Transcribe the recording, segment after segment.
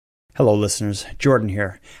Hello listeners, Jordan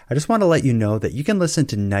here. I just want to let you know that you can listen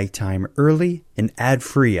to Nighttime early and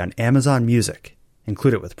ad-free on Amazon Music,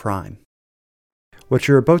 include it with Prime. What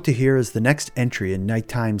you're about to hear is the next entry in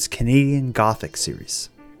Nighttime's Canadian Gothic series.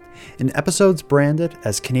 In episodes branded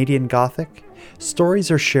as Canadian Gothic, stories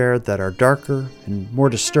are shared that are darker and more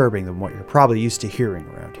disturbing than what you're probably used to hearing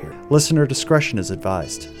around here. Listener discretion is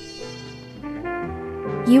advised.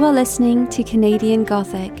 You are listening to Canadian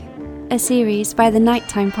Gothic, a series by the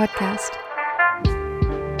Nighttime Podcast.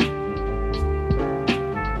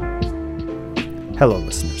 Hello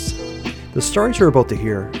listeners. The stories you're about to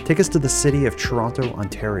hear take us to the city of Toronto,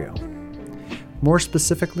 Ontario. More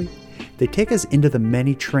specifically, they take us into the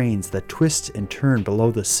many trains that twist and turn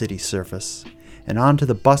below the city surface, and onto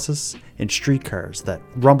the buses and streetcars that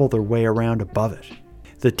rumble their way around above it.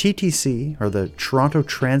 The TTC, or the Toronto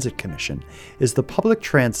Transit Commission, is the public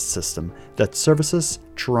transit system that services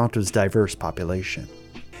Toronto's diverse population.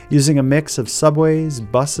 Using a mix of subways,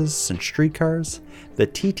 buses, and streetcars, the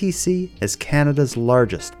TTC is Canada's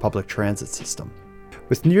largest public transit system.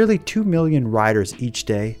 With nearly 2 million riders each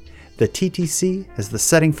day, the TTC is the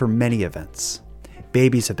setting for many events.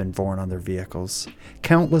 Babies have been born on their vehicles,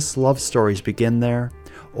 countless love stories begin there,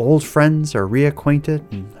 old friends are reacquainted,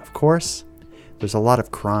 and of course, there's a lot of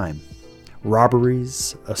crime.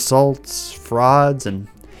 Robberies, assaults, frauds, and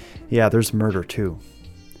yeah, there's murder too.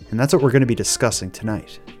 And that's what we're going to be discussing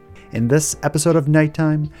tonight. In this episode of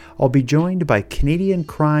Nighttime, I'll be joined by Canadian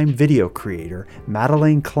crime video creator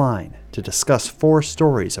Madeleine Klein to discuss 4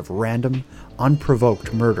 stories of random,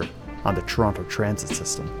 unprovoked murder on the Toronto transit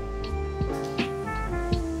system.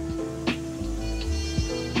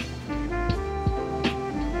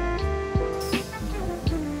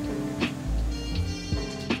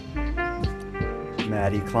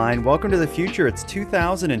 Maddie Klein, welcome to the future. It's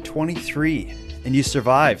 2023, and you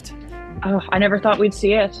survived. Oh, I never thought we'd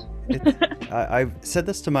see it. I said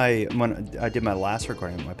this to when I did my last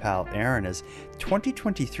recording with my pal Aaron, is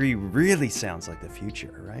 2023 really sounds like the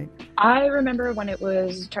future, right? I remember when it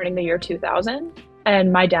was turning the year 2000,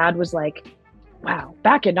 and my dad was like, wow,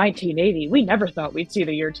 back in 1980, we never thought we'd see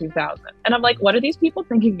the year 2000. And I'm like, what are these people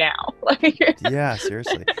thinking now? Yeah,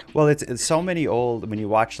 seriously. Well, it's so many old, when you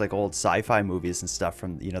watch like old sci-fi movies and stuff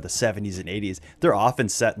from, the 70s and 80s, they're often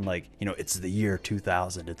set in like, it's the year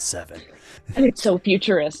 2007. And it's so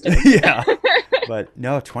futuristic. Yeah. But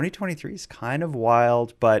no, 2023 is kind of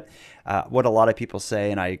wild. But what a lot of people say,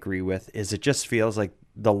 and I agree with, is it just feels like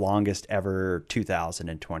the longest ever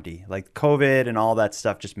 2020. Like COVID and all that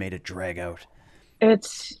stuff just made it drag out.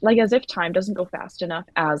 It's like as if time doesn't go fast enough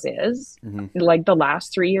as is. Mm-hmm. Like the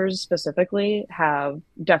last 3 years specifically have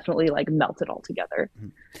definitely like melted all together.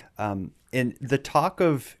 Mm-hmm. And the talk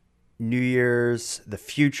of New Year's, the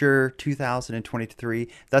future, 2023,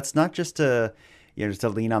 that's not just to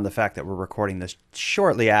lean on the fact that we're recording this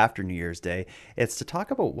shortly after New Year's Day. It's to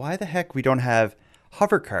talk about why the heck we don't have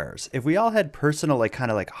hover cars. If we all had personal,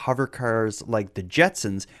 kind of hover cars like the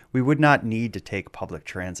Jetsons, we would not need to take public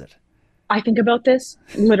transit. I think about this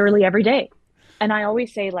literally every day. And I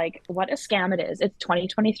always say, what a scam it is. It's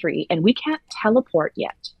 2023 and we can't teleport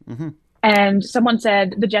yet. Mm-hmm. And someone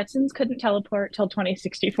said the Jetsons couldn't teleport till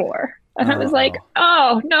 2064. And I was like,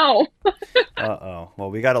 oh, no. Uh-oh.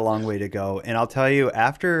 Well, we got a long way to go. And I'll tell you,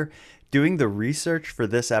 after doing the research for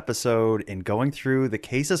this episode and going through the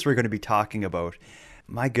cases we're going to be talking about,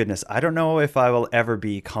 my goodness, I don't know if I will ever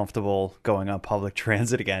be comfortable going on public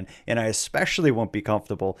transit again. And I especially won't be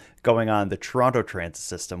comfortable going on the Toronto transit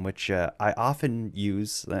system, which I often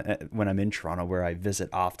use when I'm in Toronto, where I visit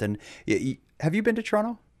often. Have you been to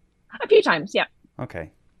Toronto? A few times, yeah.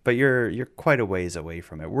 Okay. But you're quite a ways away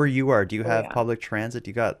from it. Where you are, do you have public transit?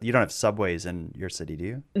 You don't have subways in your city, do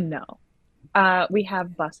you? No. We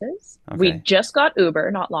have buses. Okay. We just got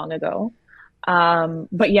Uber not long ago.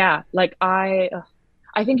 But yeah,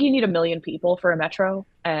 I think you need 1 million people for a metro,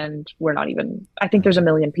 and we're not even, I think there's 1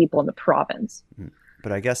 million people in the province.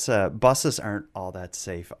 But I guess buses aren't all that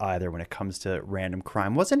safe either when it comes to random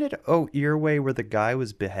crime. Wasn't it your way where the guy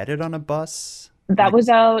was beheaded on a bus? That was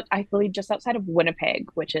out, I believe, just outside of Winnipeg,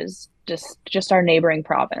 which is just our neighboring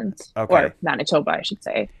province, or Manitoba, I should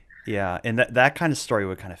say. Yeah, and that kind of story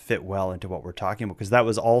would kind of fit well into what we're talking about, because that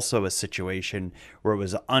was also a situation where it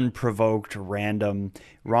was unprovoked, random,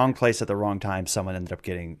 wrong place at the wrong time. Someone ended up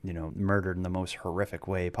getting, murdered in the most horrific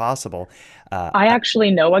way possible. I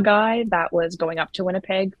actually know a guy that was going up to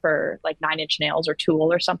Winnipeg for Nine Inch Nails or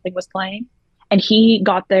Tool or something was playing, and he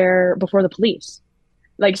got there before the police.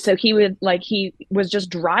 So he was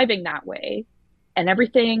just driving that way, and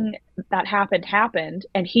everything that happened,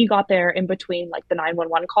 and he got there in between like the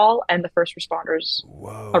 911 call and the first responders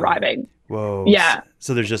Whoa. arriving. Whoa. Yeah,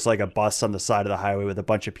 So there's just like a bus on the side of the highway with a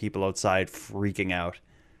bunch of people outside freaking out.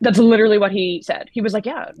 that's literally what he said. He was like,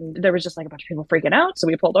 yeah, there was just like a bunch of people freaking out, so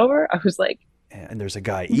we pulled over. I was like, And there's a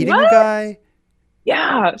guy eating a what? guy.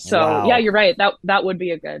 Yeah, so yeah, Wow. you're right. That would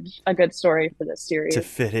be a good story for this To series.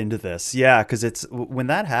 fit into this. Yeah, because it's when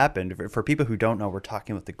that happened, for people who don't know, we're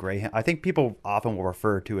talking about the Greyhound. I think people often will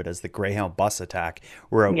refer to it as the Greyhound bus attack,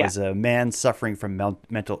 where it Yeah. was a man suffering from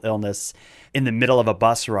mental illness in the middle of a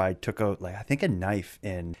bus ride, took out, like, I think a knife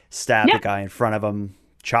and stabbed the Yeah. guy in front of him,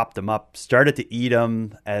 chopped him up, started to eat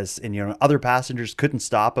him, and other passengers couldn't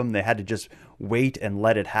stop him. They had to just wait and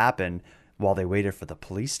let it happen while they waited for the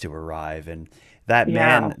police to arrive. And that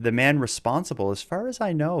Yeah. man, the man responsible, as far as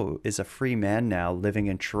I know, is a free man now, living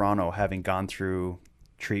in Toronto, having gone through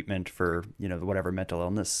treatment for whatever mental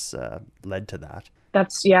illness led to that.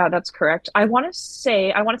 That's correct. I want to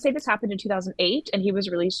say this happened in 2008 and he was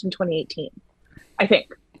released in 2018. I think,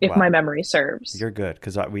 if my Wow. memory serves. You're good,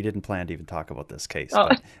 because we didn't plan to even talk about this case, Oh,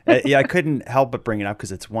 but yeah, I couldn't help but bring it up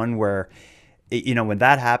because it's one where, when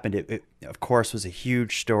that happened, it of course was a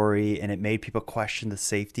huge story, and it made people question the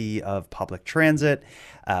safety of public transit.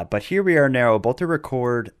 But here we are now, about to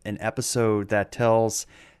record an episode that tells,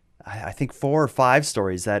 I think, 4 or 5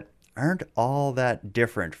 stories that aren't all that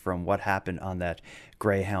different from what happened on that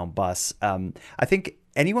Greyhound bus. I think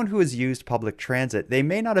anyone who has used public transit, they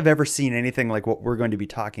may not have ever seen anything like what we're going to be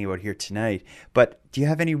talking about here tonight. But do you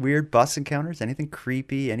have any weird bus encounters? Anything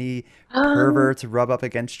creepy? Any um, perverts rub up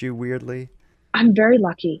against you weirdly? I'm very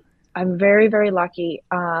lucky. I'm very, very lucky.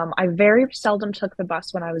 I very seldom took the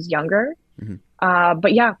bus when I was younger. Hmm.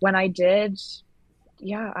 But yeah, when I did,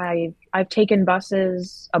 yeah, I've taken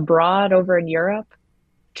buses abroad over in Europe,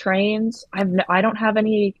 trains. I don't have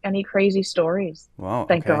any crazy stories. Wow.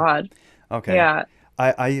 Thank Okay. God. Okay. Yeah.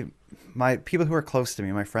 I my people who are close to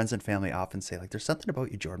me, my friends and family often say, like, there's something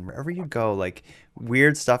about you, Jordan. Wherever you go, like,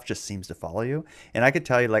 weird stuff just seems to follow you. And I could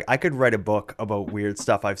tell you, like, I could write a book about weird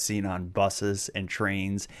stuff I've seen on buses and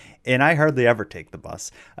trains, and I hardly ever take the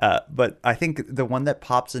bus. But I think the one that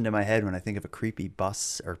pops into my head when I think of a creepy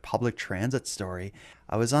bus or public transit story,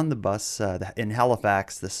 I was on the bus in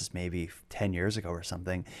Halifax. This is maybe 10 years ago or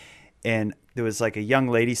something. And there was like a young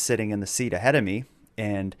lady sitting in the seat ahead of me,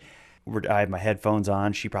 and I had my headphones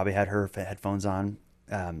on. She probably had her headphones on.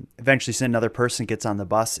 Eventually, another person gets on the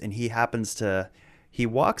bus, and he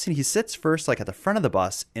walks and he sits first, like at the front of the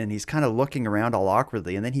bus, and he's kind of looking around all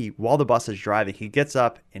awkwardly. And then while the bus is driving, he gets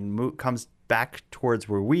up and comes back towards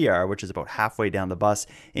where we are, which is about halfway down the bus,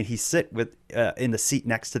 and he sit in the seat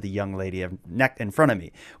next to the young lady in front of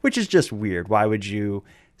me, which is just weird. Why would you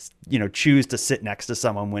choose to sit next to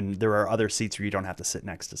someone when there are other seats where you don't have to sit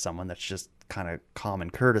next to someone? That's just kind of common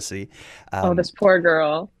courtesy. Oh, this poor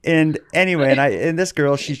girl. And anyway, and this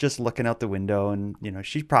girl, she's just looking out the window, and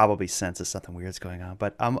she probably senses something weird's going on.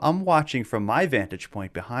 But I'm watching from my vantage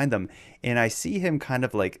point behind them, and I see him kind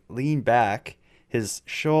of like lean back, his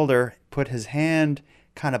shoulder, put his hand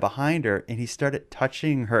kind of behind her, and he started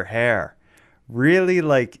touching her hair, really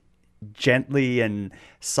like gently and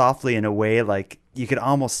softly, in a way like you could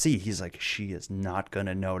almost see he's like, she is not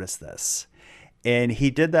gonna notice this. And he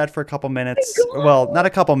did that for a couple minutes. Well, not a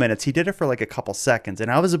couple minutes. He did it for like a couple seconds.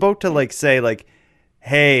 And I was about to like say like,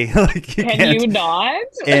 hey, like you Can can't. you not?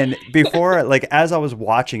 And before, like, as I was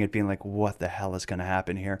watching it, being like, what the hell is going to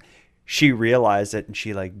happen here? She realized it, and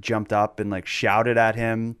she like jumped up and like shouted at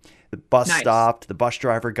him. The bus Nice. stopped. The bus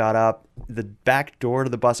driver got up. The back door to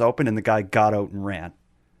the bus opened, and the guy got out and ran.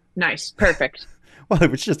 Nice. Perfect. Well, it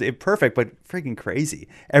was just perfect, but freaking crazy.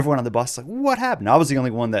 Everyone on the bus like, what happened? I was the only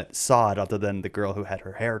one that saw it, other than the girl who had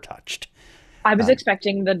her hair touched. I was Um,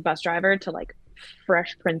 expecting the bus driver to like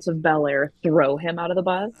Fresh Prince of Bel-Air throw him out of the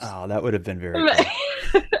bus. oh, that would have been very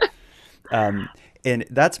cool. Um, and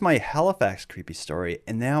that's my Halifax creepy story.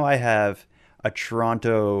 And now I have a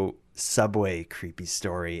Toronto subway creepy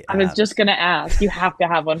story. I was just gonna ask. You have to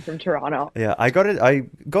have one from Toronto. Yeah, I go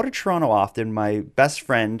to Toronto often. My best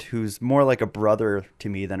friend, who's more like a brother to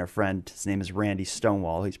me than a friend, his name is Randy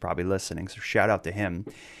Stonewall. He's probably listening, so shout out to him.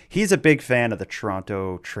 He's a big fan of the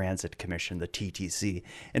Toronto Transit Commission, the TTC.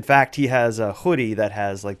 In fact, he has a hoodie that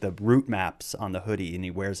has like the route maps on the hoodie, and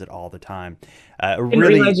he wears it all the time. Didn't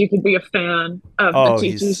realize Really. you could be a fan of the Oh,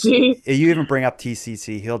 he's. TTC. You even bring up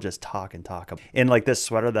TCC, he'll just talk and talk. And like this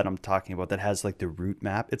sweater that I'm talking about that has like the route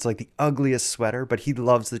map, it's like the ugliest sweater, but he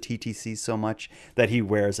loves the TTC so much that he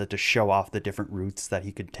wears it to show off the different routes that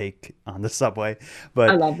he could take on the subway. I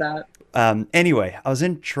But love that. anyway, I was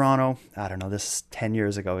in Toronto. I don't know, this is 10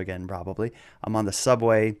 years ago again, probably. I'm on the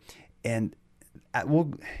subway, and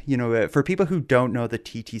well, for people who don't know the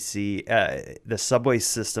TTC, the subway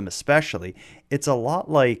system especially, it's a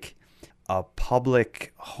lot like a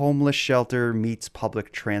public homeless shelter meets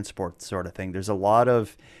public transport sort of thing. There's a lot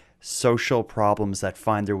of social problems that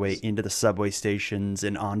find their way into the subway stations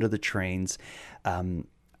and onto the trains.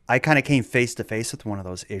 I kind of came face to face with one of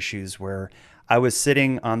those issues where I was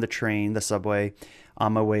sitting on the train, the subway,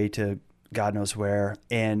 on my way to God knows where,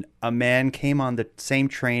 and a man came on the same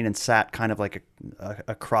train and sat kind of like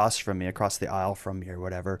across from me, across the aisle from me or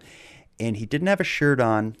whatever. And he didn't have a shirt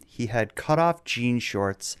on. He had cut off jean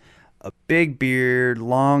shorts, a big beard,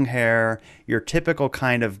 long hair, your typical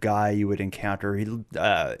kind of guy you would encounter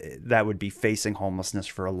that would be facing homelessness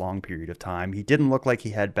for a long period of time. He didn't look like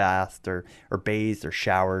he had bathed or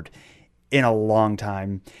showered in a long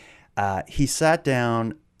time. He sat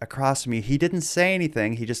down across from me. He didn't say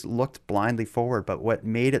anything. He just looked blindly forward. But what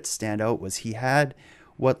made it stand out was he had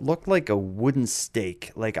what looked like a wooden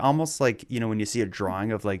stake, like almost like, when you see a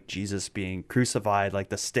drawing of like Jesus being crucified, like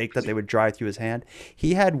the stake that they would drive through his hand.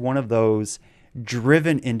 He had one of those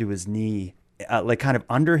driven into his knee, like kind of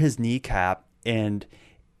under his kneecap. And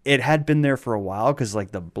it had been there for a while because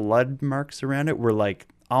like the blood marks around it were like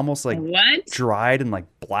almost like what? Dried and like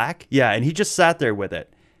black. Yeah. And he just sat there with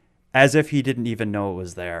it as if he didn't even know it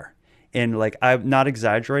was there. And like, I'm not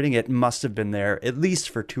exaggerating, it must have been there at least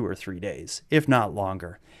for 2 or 3 days, if not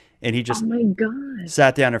longer. And he just oh my God.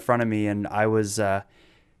 sat down in front of me, and I was, I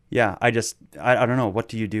don't know. What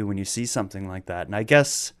do you do when you see something like that? And I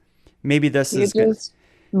guess maybe this You is just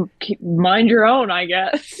mind your own, I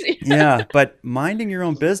guess. yeah, but minding your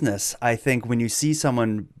own business, I think when you see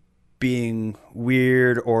someone being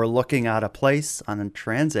weird or looking out of place on a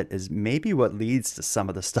transit is maybe what leads to some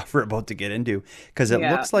of the stuff we're about to get into. Because it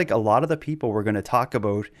looks like a lot of the people we're going to talk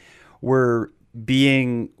about were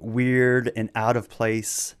being weird and out of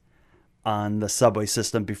place on the subway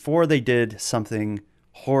system before they did something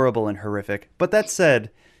horrible and horrific. But that said,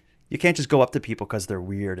 you can't just go up to people because they're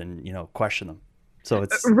weird and, question them. So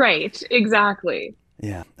it's right. Exactly.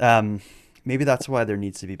 yeah. Maybe that's why there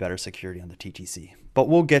needs to be better security on the TTC. But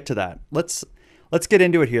we'll get to that. Let's get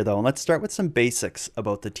into it here, though, and let's start with some basics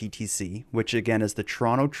about the TTC, which again is the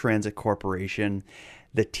Toronto Transit Corporation.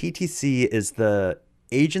 The TTC is the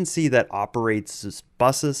agency that operates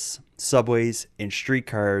buses, subways, and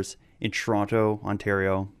streetcars in Toronto,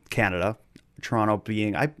 Ontario, Canada. Toronto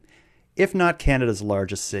being, if not Canada's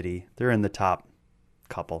largest city, they're in the top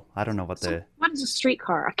couple. I don't know what what is a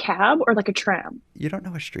streetcar? A cab or like a tram? You don't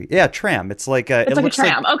know a street? Yeah, tram. It's like It's like a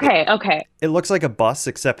tram. Okay. It looks like a bus,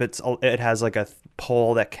 except it has like a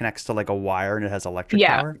pole that connects to like a wire and it has electric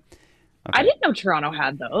power. Okay. I didn't know Toronto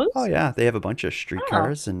had those. Oh yeah, they have a bunch of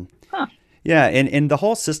streetcars and yeah, and the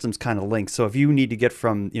whole system's kind of linked. So if you need to get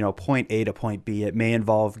from point A to point B, it may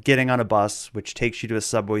involve getting on a bus, which takes you to a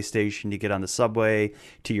subway station. You get on the subway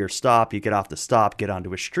to your stop. You get off the stop, get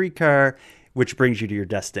onto a streetcar, which brings you to your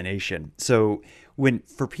destination. So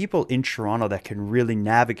for people in Toronto that can really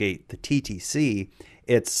navigate the TTC,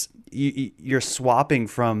 it's you're swapping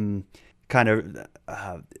from kind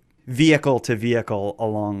of vehicle to vehicle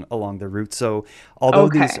along the route. So although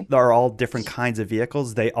these are all different kinds of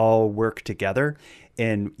vehicles, they all work together.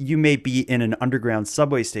 And you may be in an underground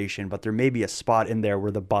subway station, but there may be a spot in there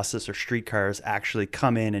where the buses or streetcars actually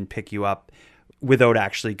come in and pick you up without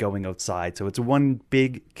actually going outside. So it's one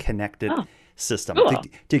big connected system. Cool.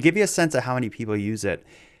 To give you a sense of how many people use it,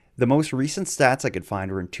 the most recent stats I could find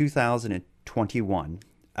were in 2021.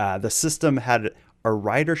 The system had a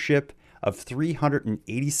ridership of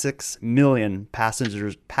 386 million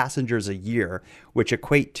passengers a year, which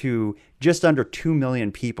equate to just under 2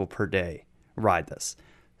 million people per day ride this.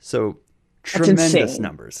 So tremendous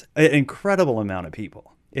numbers, an incredible amount of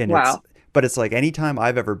people. And but it's like anytime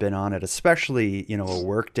I've ever been on it, especially, a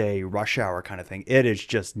work day, rush hour kind of thing, it is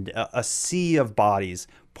just a sea of bodies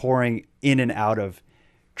pouring in and out of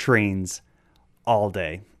trains all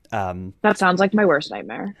day. That sounds like my worst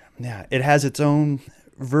nightmare. Yeah, it has its own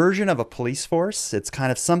version of a police force. It's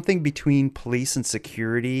kind of something between police and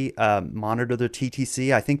security monitor the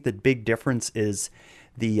TTC. I think the big difference is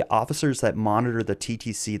the officers that monitor the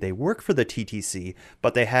TTC, they work for the TTC,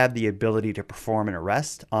 but they have the ability to perform an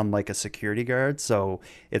arrest unlike a security guard. So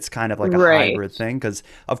it's kind of like a hybrid thing. Because,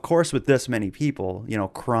 of course, with this many people,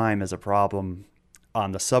 crime is a problem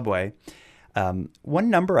on the subway. One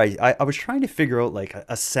number I was trying to figure out like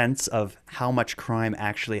a sense of how much crime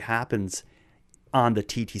actually happens on the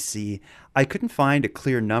TTC. I couldn't find a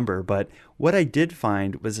clear number, but what I did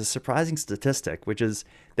find was a surprising statistic, which is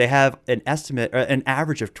they have an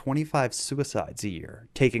average of 25 suicides a year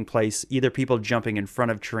taking place, either people jumping in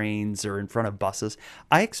front of trains or in front of buses.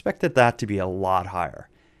 I expected that to be a lot higher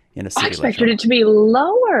in a city I like expected Toronto. it to be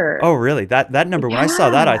lower. Oh, really? That number, when I saw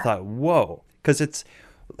that, I Yeah. thought, whoa. Because it's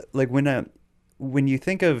like when you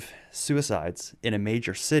think of suicides in a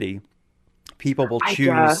major city, people will I choose,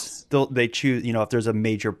 guess. they choose, if there's a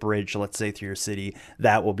major bridge, let's say through your city,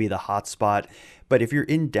 that will be the hot spot. But if you're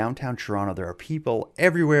in downtown Toronto, there are people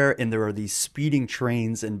everywhere and there are these speeding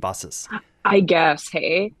trains and buses. I guess,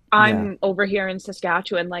 hey. Yeah. I'm over here in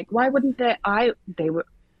Saskatchewan, like, why wouldn't they would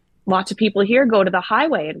lots of people here go to the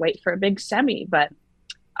highway and wait for a big semi, but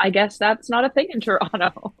I guess that's not a thing in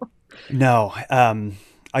Toronto. No,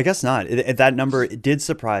 I guess not. That number, it did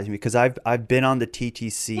surprise me because I've been on the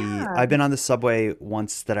TTC. Yeah. I've been on the subway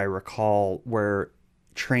once that I recall where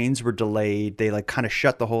trains were delayed. They like kind of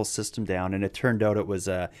shut the whole system down, and it turned out it was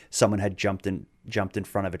someone had jumped in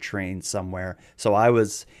front of a train somewhere. So I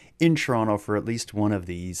was in Toronto for at least one of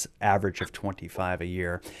these, average of 25 a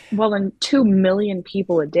year. Well, and 2 million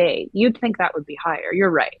people a day. You'd think that would be higher.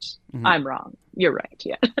 You're right. Mhm. I'm wrong. You're right.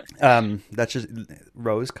 Yeah. That's just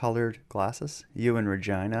rose-colored glasses. You and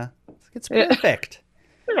Regina. It's perfect.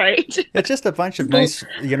 Right. It's just a bunch of nice,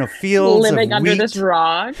 fields Living of under wheat. this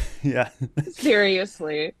rock. Yeah.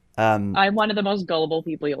 Seriously. Um, I'm one of the most gullible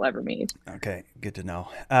people you'll ever meet. okay, good to know.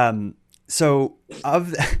 So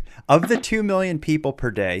of the 2 million people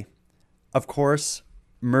per day, of course,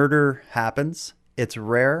 murder happens. It's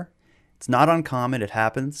rare. It's not uncommon. It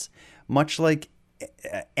happens. Much like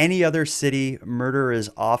any other city, murder is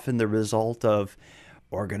often the result of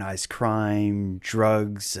organized crime,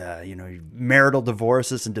 drugs, marital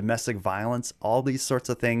divorces and domestic violence. All these sorts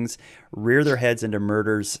of things rear their heads into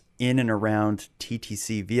murders in and around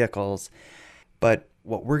TTC vehicles. But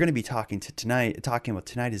what we're going to be talking about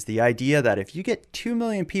tonight is the idea that if you get 2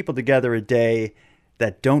 million people together a day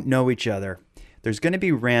that don't know each other, there's going to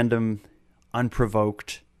be random,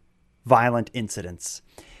 unprovoked, violent incidents.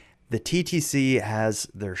 The TTC has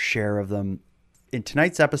their share of them. In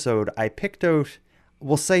tonight's episode, I picked out,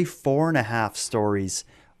 we'll say 4.5 stories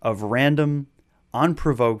of random,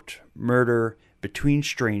 unprovoked murder between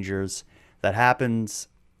strangers that happens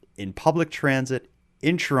in public transit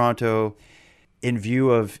in Toronto in view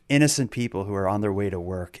of innocent people who are on their way to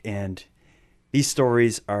work. And these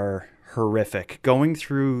stories are horrific. Going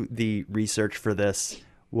through the research for this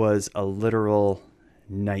was a literal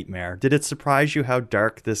nightmare. Did it surprise you how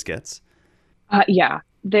dark this gets? Yeah.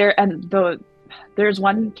 There's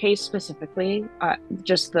one case specifically,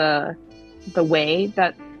 just the way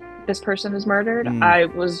that this person is murdered. I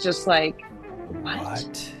was just like,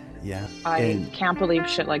 what? Yeah. I can't believe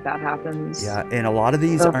shit like that happens. Yeah, and a lot of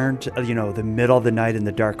these aren't, the middle of the night in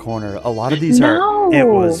the dark corner. A lot of these No. it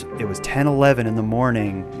was 10, 11 in the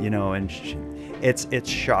morning, and it's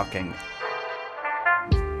shocking.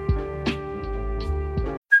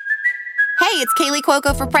 Hey, it's Kaylee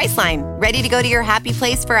Cuoco for Priceline. Ready to go to your happy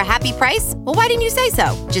place for a happy price? Well, why didn't you say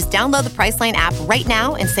so? Just download the Priceline app right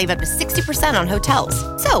now and save up to 60% on hotels.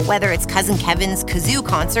 So whether it's Cousin Kevin's Kazoo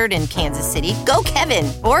Concert in Kansas City, go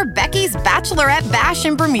Kevin, or Becky's Bachelorette Bash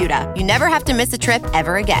in Bermuda, you never have to miss a trip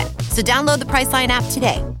ever again. So download the Priceline app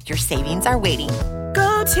today. Your savings are waiting.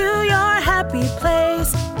 Go to your happy place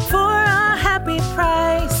for a happy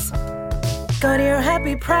price. Go to your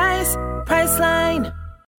happy price, Priceline.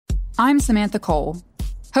 I'm Samantha Cole,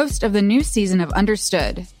 host of the new season of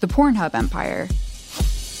Understood, the Pornhub Empire.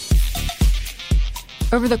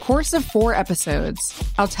 Over the course of 4 episodes,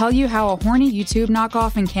 I'll tell you how a horny YouTube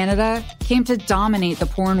knockoff in Canada came to dominate the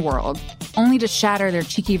porn world, only to shatter their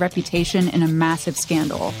cheeky reputation in a massive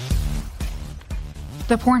scandal.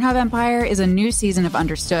 The Pornhub Empire is a new season of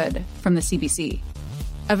Understood from the CBC.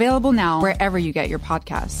 Available now wherever you get your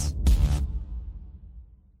podcasts.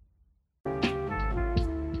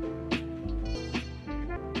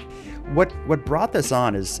 What brought this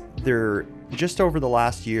on is just over the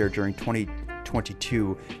last year during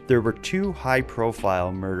 2022, there were 2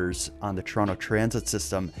 high-profile murders on the Toronto transit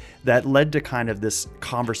system that led to kind of this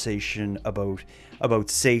conversation about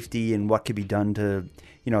safety and what could be done to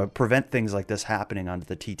prevent things like this happening on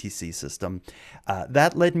the TTC system.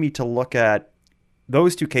 That led me to look at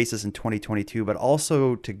those 2 cases in 2022, but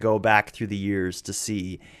also to go back through the years to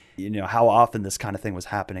see how often this kind of thing was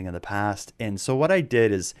happening in the past. And so what I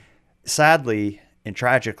did is, sadly and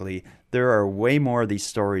tragically, there are way more of these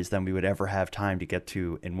stories than we would ever have time to get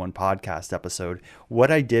to in one podcast episode. What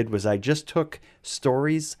I did was I just took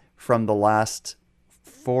stories from the last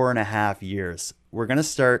 4.5 years. We're going to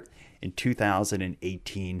start in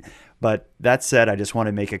 2018. But that said, I just want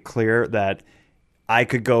to make it clear that I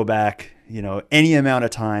could go back, any amount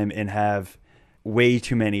of time and have way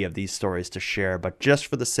too many of these stories to share. But just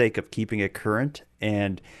for the sake of keeping it current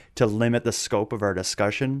and to limit the scope of our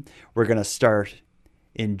discussion, we're going to start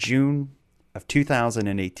in June of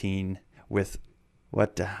 2018 with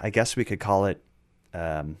what I guess we could call it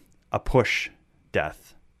a push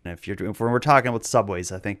death. And if we're talking about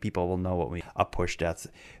subways, I think people will know what a push death.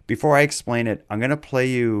 Before I explain it, I'm going to play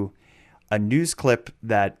you a news clip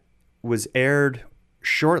that was aired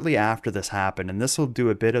shortly after this happened, and this will do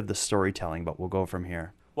a bit of the storytelling, but we'll go from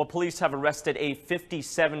here. Well, police have arrested a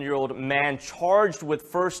 57-year-old man charged with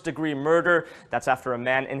first-degree murder. That's after a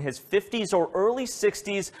man in his 50s or early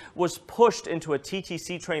 60s was pushed into a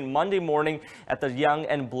TTC train Monday morning at the Yonge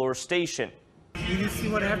and Bloor station. Did you see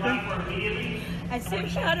what happened? I see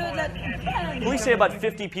shadows at Police say about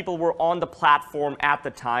 50 people were on the platform at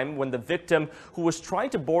the time when the victim, who was trying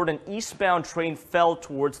to board an eastbound train, fell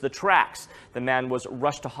towards the tracks. The man was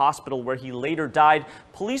rushed to hospital where he later died.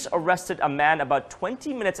 Police arrested a man about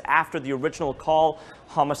 20 minutes after the original call.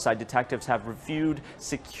 Homicide detectives have reviewed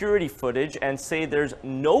security footage and say there's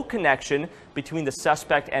no connection between the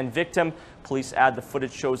suspect and victim. Police add the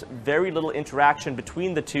footage shows very little interaction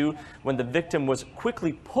between the two when the victim was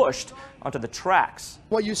quickly pushed onto the tracks.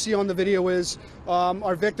 What you see on the video is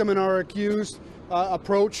our victim and our accused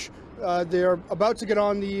approach. They're about to get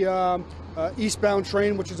on the eastbound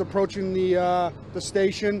train, which is approaching the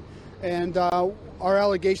station, and our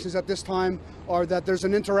allegations at this time are that there's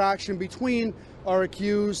an interaction between our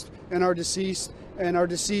accused and our deceased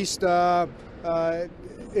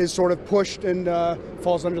is sort of pushed and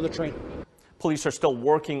falls under the train. Police are still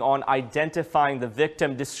working on identifying the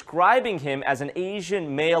victim, describing him as an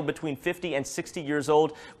Asian male between 50 and 60 years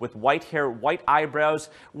old with white hair, white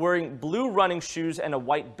eyebrows, wearing blue running shoes and a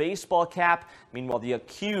white baseball cap. Meanwhile, the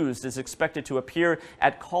accused is expected to appear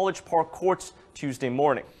at College Park courts Tuesday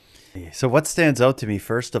morning. So what stands out to me,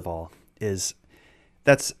 first of all, is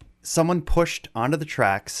that's someone pushed onto the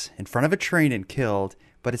tracks in front of a train and killed,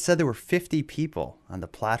 but it said there were 50 people on the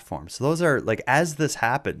platform. So those are, like, as this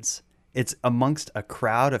happens, it's amongst a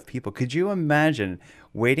crowd of people. Could you imagine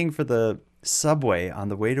waiting for the subway on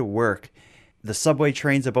the way to work? The subway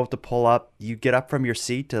train's about to pull up. You get up from your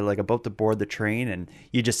seat to about to board the train, and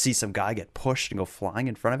you just see some guy get pushed and go flying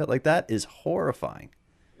in front of it. Like, that is horrifying.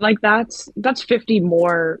 Like, that's 50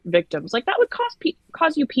 more victims. Like, that would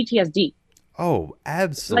cause you PTSD. Oh,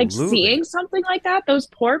 absolutely. Like, seeing something like that, those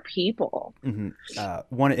poor people.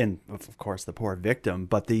 One, and of course the poor victim,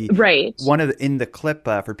 but right. In the clip,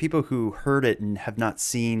 for people who heard it and have not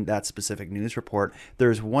seen that specific news report,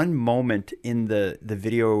 there's one moment in the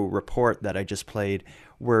video report that I just played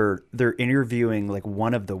where they're interviewing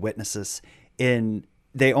one of the witnesses, and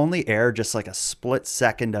they only air just a split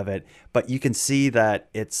second of it, but you can see that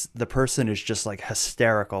the person is just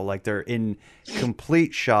hysterical. Like, they're in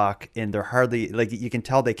complete shock, and they're hardly, you can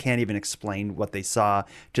tell they can't even explain what they saw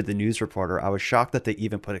to the news reporter. I was shocked that they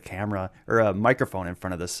even put a camera or a microphone in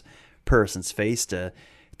front of this person's face to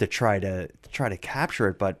try to capture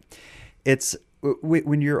it. But it's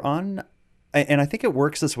when you're on, and I think it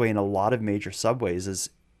works this way in a lot of major subways, is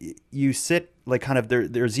you sit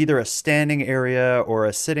there's either a standing area or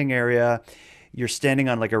a sitting area. You're standing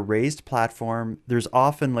on a raised platform. There's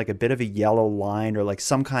often a bit of a yellow line or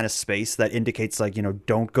some kind of space that indicates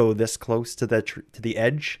don't go this close to the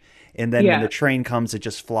edge. And then when the train comes, it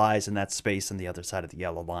just flies in that space on the other side of the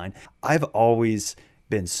yellow line. I've always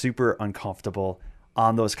been super uncomfortable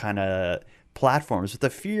on those kind of platforms with the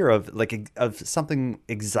fear of something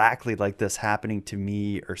exactly like this happening to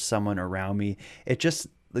me or someone around me. It just,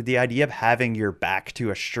 the idea of having your back to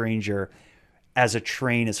a stranger as a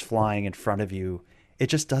train is flying in front of you, it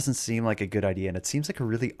just doesn't seem like a good idea. And it seems like a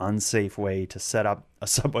really unsafe way to set up a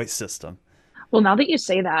subway system. Well, now that you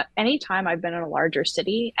say that, anytime I've been in a larger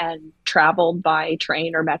city and traveled by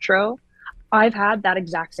train or metro, I've had that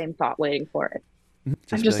exact same thought waiting for it.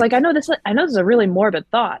 I'm just I know this is a really morbid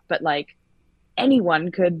thought, but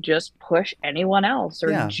anyone could just push anyone else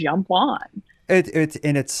or jump on.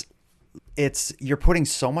 It's you're putting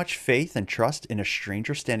so much faith and trust in a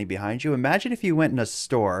stranger standing behind you. Imagine if you went in a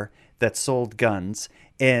store that sold guns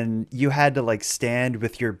and you had to stand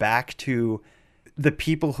with your back to the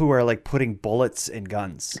people who are putting bullets in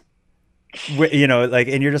guns. And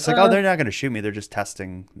you're just oh, they're not going to shoot me. They're just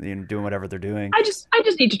testing, doing whatever they're doing. I just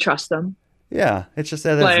need to trust them. Yeah, it's just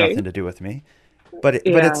that has nothing to do with me. But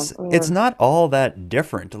it's not all that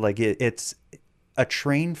different. It's a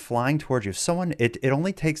train flying towards you. It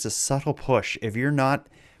only takes a subtle push. If you're not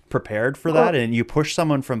prepared for that and you push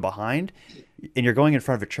someone from behind, and you're going in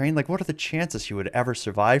front of a train, like what are the chances you would ever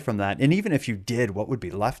survive from that? And even if you did, what would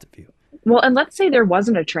be left of you? Well, and let's say there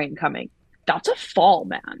wasn't a train coming. That's a fall,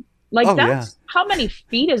 man. Like Oh, yeah. that's how many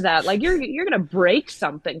feet is that? Like you're gonna break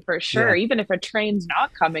something for sure. Yeah. Even if a train's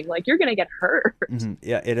not coming, like you're gonna get hurt.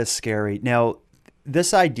 Yeah, it is scary. Now,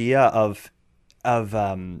 this idea of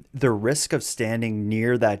the risk of standing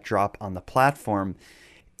near that drop on the platform,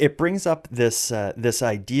 it brings up this this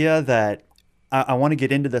idea that I want to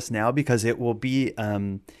get into this now because it will be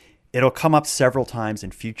it'll come up several times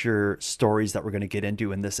in future stories that we're going to get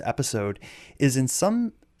into in this episode. Is in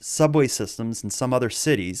some subway systems in some other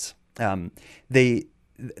cities, the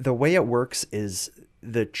way it works is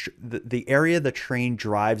the area the train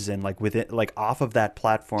drives in, like within, like off of that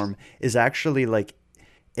platform, is actually like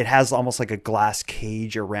it has almost like a glass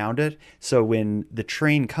cage around it. So when the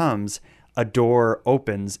train comes, a door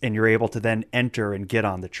opens and you're able to then enter and get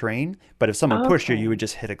on the train. But if someone pushed you, you would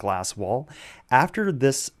just hit a glass wall. After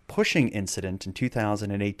this pushing incident in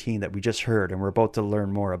 2018 that we just heard and we're about to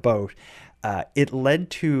learn more about, it led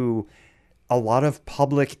to a lot of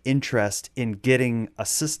public interest in getting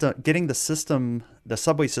the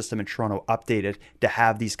subway system in Toronto updated to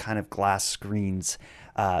have these kind of glass screens.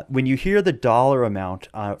 When you hear the dollar amount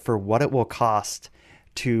for what it will cost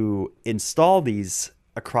to install these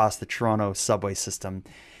across the Toronto subway system,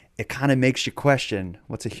 it kind of makes you question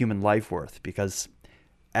what's a human life worth. Because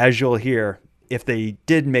as you'll hear, if they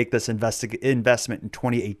did make this investment in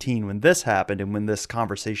 2018 when this happened and when this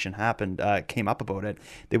conversation happened, came up about it,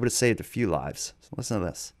 they would have saved a few lives. So listen to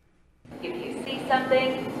this. If you see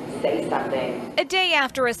something, say something. A day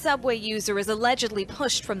after a subway user is allegedly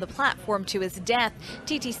pushed from the platform to his death,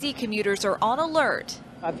 TTC commuters are on alert.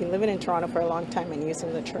 I've been living in Toronto for a long time and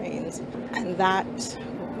using the trains, and that,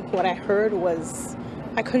 what I heard was,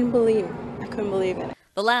 I couldn't believe it.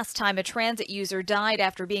 The last time a transit user died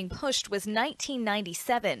after being pushed was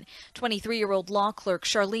 1997. 23-year-old law clerk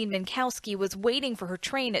Charlene Minkowski was waiting for her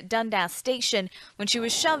train at Dundas Station when she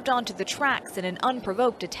was shoved onto the tracks in an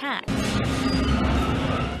unprovoked attack.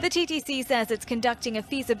 The TTC says it's conducting a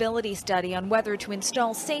feasibility study on whether to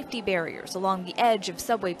install safety barriers along the edge of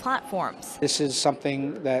subway platforms. This is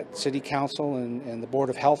something that City Council and the Board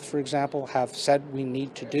of Health, for example, have said we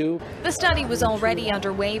need to do. The study was already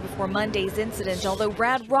underway before Monday's incident, although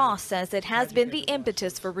Brad Ross says it has been the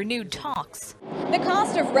impetus for renewed talks. The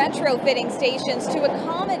cost of retrofitting stations to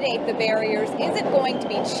accommodate the barriers isn't going to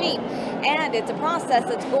be cheap, and it's a process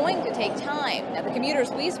that's going to take time. Now, the commuters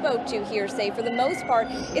we spoke to here say for the most part,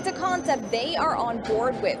 it's a concept they are on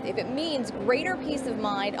board with if it means greater peace of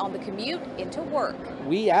mind on the commute into work.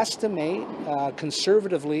 We estimate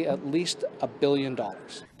conservatively at least $1 billion.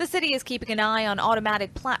 The city is keeping an eye on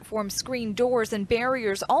automatic platform screen doors and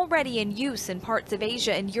barriers already in use in parts of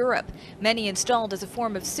Asia and Europe, many installed as a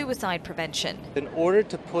form of suicide prevention. In order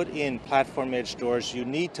to put in platform edge doors, you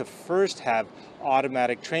need to first have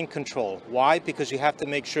automatic train control. Why? Because you have to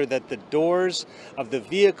make sure that the doors of the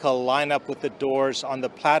vehicle line up with the doors on the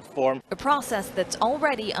platform. A process that's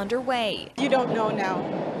already underway. You don't know now.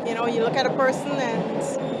 You know, you look at a person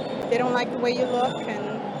and they don't like the way you look,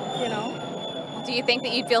 and, you know. Do you think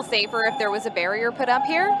that you'd feel safer if there was a barrier put up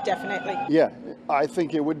here? Definitely. Yeah, I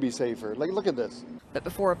think it would be safer. Like, look at this. But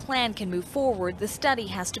before a plan can move forward, the study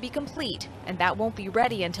has to be complete, and that won't be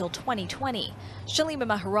ready until 2020. Shalima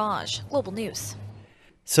Maharaj, Global News.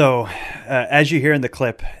 So, as you hear in the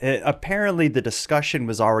clip, apparently the discussion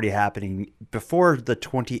was already happening before the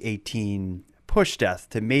 2018 push death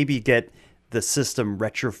to maybe get the system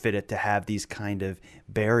retrofitted to have these kind of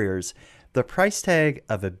barriers. The price tag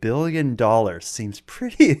of $1 billion seems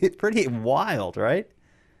pretty wild, right?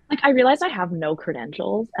 Like, I realize I have no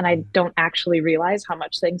credentials and I don't actually realize how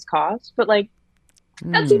much things cost, but like,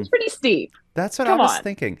 that seems pretty steep. That's what Come I was on.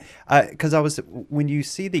 thinking. Because when you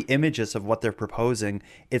see the images of what they're proposing,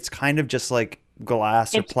 it's kind of just like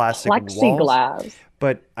glass or plastic walls. Plexiglass.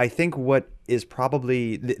 But I think what is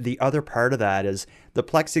probably the other part of that is the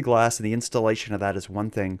plexiglass and the installation of that is one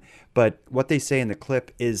thing. But what they say in the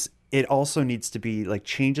clip is it also needs to be like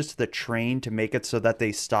changes to the train to make it so that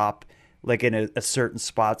they stop like in a certain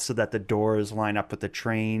spot so that the doors line up with the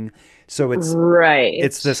train. So it's right.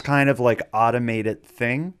 It's this kind of like automated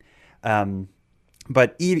thing.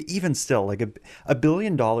 But even still, like $1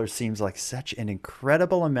 billion seems like such an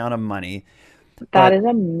incredible amount of money. That is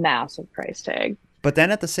a massive price tag. But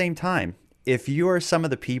then at the same time, if you are some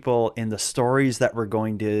of the people in the stories that we're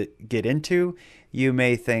going to get into, you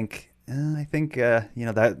may think, I think,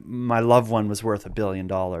 that my loved one was worth $1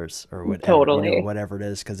 billion or whatever, Totally. Whatever it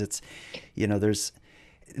is. Because it's, there's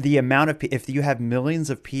the amount of, if you have millions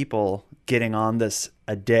of people getting on this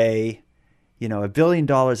a day, You know, $1 billion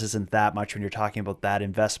isn't that much when you're talking about that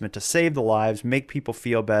investment to save the lives, make people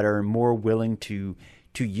feel better and more willing to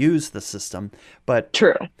use the system. But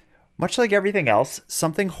true, much like everything else,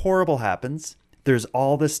 something horrible happens. There's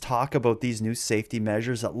all this talk about these new safety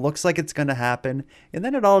measures that looks like it's going to happen, and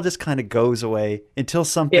then it all just kind of goes away until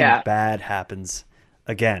something bad happens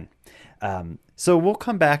again. So we'll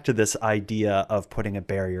come back to this idea of putting a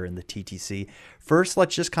barrier in the TTC. First,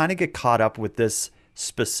 let's just kind of get caught up with this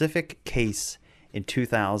specific case in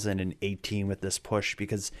 2018 with this push,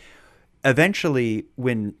 because eventually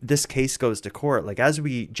when this case goes to court, like as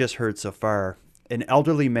we just heard so far, an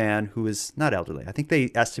elderly man who is not elderly, I think they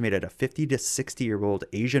estimated a 50 to 60-year-old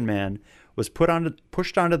Asian man was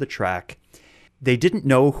pushed onto the track. They didn't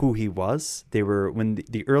know who he was. They were, when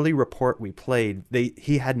the early report we played,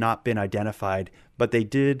 he had not been identified, but they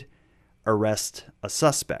did arrest a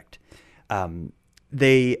suspect.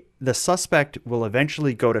 The suspect will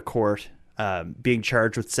eventually go to court, being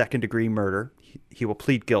charged with second-degree murder. He will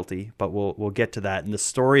plead guilty, but we'll get to that. And the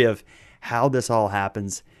story of how this all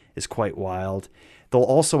happens is quite wild. They'll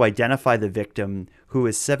also identify the victim, who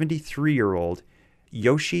is 73-year-old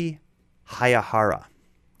Yoshi Hayahara.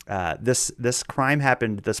 This crime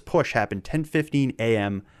happened, this push happened 10:15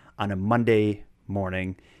 a.m. on a Monday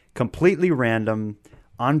morning, completely random,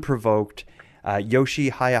 unprovoked.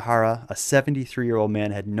 Yoshi Hayahara, a 73-year-old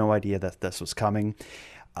man, had no idea that this was coming.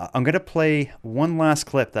 I'm going to play one last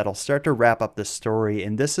clip that'll start to wrap up this story,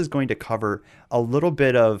 and this is going to cover a little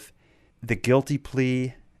bit of the guilty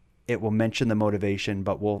plea. It will mention the motivation,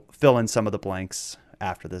 but we'll fill in some of the blanks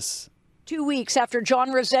after this. 2 weeks after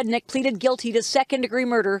John Rezednik pleaded guilty to second-degree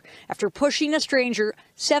murder after pushing a stranger,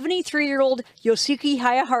 73-year-old Yosuke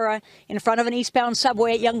Hayahara, in front of an eastbound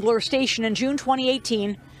subway at Young Bloor Station in June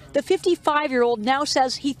 2018, the 55-year-old now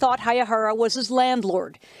says he thought Hayahara was his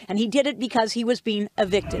landlord, and he did it because he was being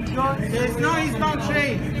evicted. There's no eastbound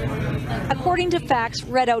train. According to facts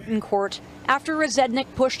read out in court, after Rezednik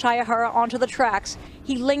pushed Hayahara onto the tracks,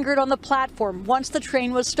 he lingered on the platform once the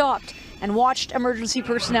train was stopped and watched emergency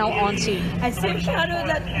personnel on scene. I see a shadow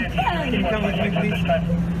that can come with me, please.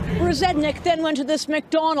 Rezednik then went to this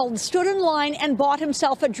McDonald's, stood in line and bought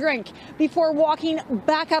himself a drink before walking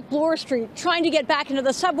back up Bloor Street, trying to get back into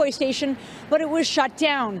the subway station, but it was shut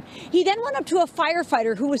down. He then went up to a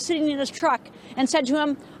firefighter who was sitting in his truck and said to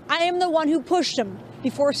him, "I am the one who pushed him,"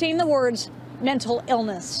 before saying the words, "mental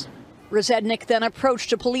illness." Rezednik then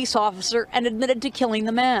approached a police officer and admitted to killing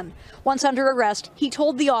the man. Once under arrest, he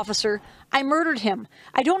told the officer, "I murdered him.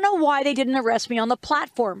 I don't know why they didn't arrest me on the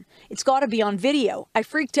platform. It's got to be on video. I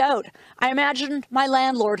freaked out. I imagined my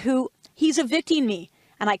landlord he's evicting me,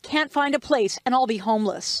 and I can't find a place and I'll be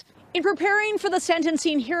homeless." In preparing for the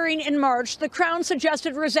sentencing hearing in March, the Crown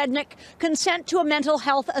suggested Rezednik consent to a mental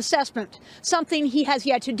health assessment, something he has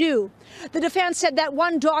yet to do. The defense said that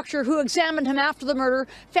one doctor who examined him after the murder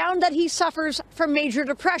found that he suffers from major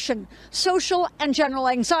depression, social and general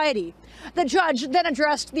anxiety. The judge then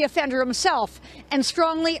addressed the offender himself and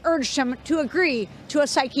strongly urged him to agree to a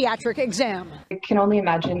psychiatric exam. I can only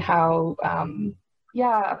imagine how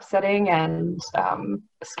upsetting and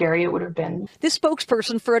scary it would have been. This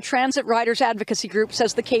spokesperson for a transit riders advocacy group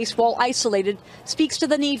says the case, while isolated, speaks to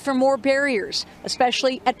the need for more barriers,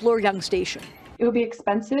 especially at Bloor Young Station. It would be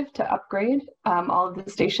expensive to upgrade all of the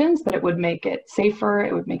stations, but it would make it safer,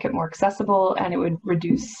 it would make it more accessible, and it would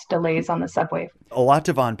reduce delays on the subway. A lot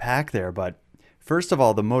to unpack there, but first of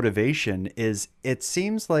all, the motivation is, it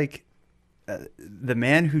seems like the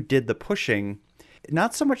man who did the pushing,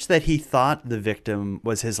 not so much that he thought the victim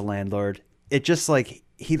was his landlord, it just like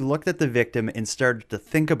he looked at the victim and started to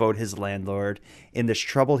think about his landlord in this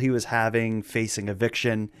trouble he was having, facing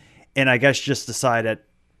eviction, and I guess just decided,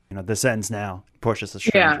 this ends now, pushes the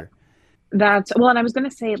stranger. Yeah, and I was going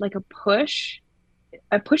to say, like, a push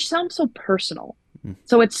sounds so personal.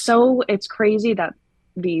 So it's crazy that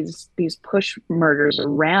these push murders are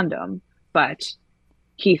random, but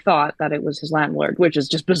he thought that it was his landlord, which is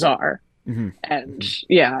just bizarre. And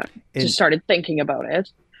just started thinking about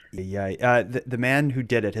it. The man who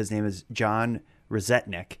did it, his name is John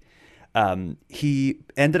Rezednik. He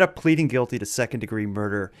ended up pleading guilty to second-degree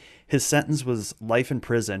murder. His sentence was life in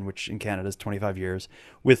prison, which in Canada is 25 years,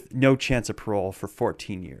 with no chance of parole for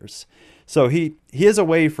 14 years. So he is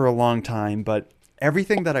away for a long time, but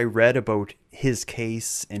everything that I read about his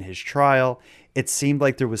case and his trial, it seemed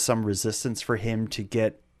like there was some resistance for him to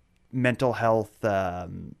get mental health,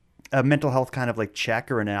 a mental health kind of like check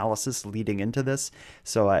or analysis leading into this.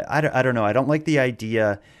 So I don't know. I don't like the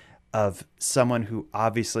idea of someone who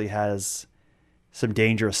obviously has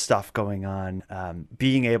dangerous stuff going on.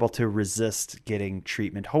 Being able to resist getting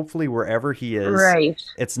treatment, hopefully wherever he is, right,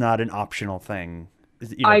 it's not an optional thing.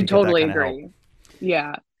 I totally agree.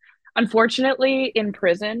 Yeah. Unfortunately, in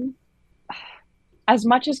prison, as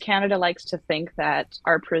much as Canada likes to think that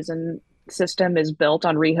our prison system is built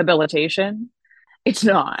on rehabilitation, it's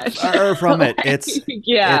not. Far from it. It's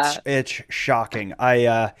yeah. It's shocking.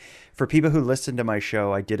 For people who listen to my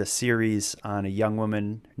show, I did a series on a young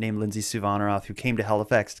woman named Lindsay Suvanarath who came to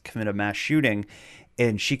Halifax to commit a mass shooting,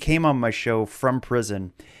 and she came on my show from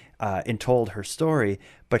prison and told her story.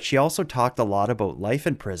 But she also talked a lot about life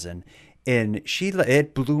in prison, and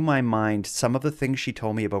it blew my mind. Some of the things she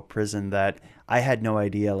told me about prison that I had no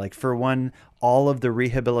idea. Like, for one, all of the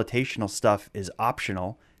rehabilitational stuff is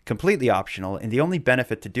optional. Completely optional, and the only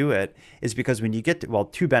benefit to do it is because when you get to, well,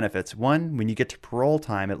 two benefits. One, when you get to parole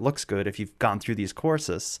time, it looks good if you've gone through these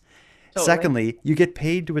courses. Totally. Secondly, you get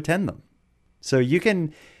paid to attend them. So you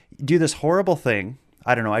can do this horrible thing.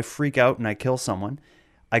 I don't know, I freak out and I kill someone.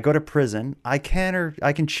 I go to prison. I can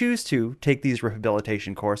choose to take these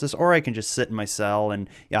rehabilitation courses, or I can just sit in my cell and,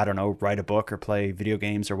 I don't know, write a book or play video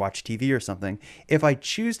games or watch TV or something. If I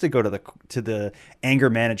choose to go to the anger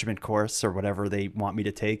management course or whatever they want me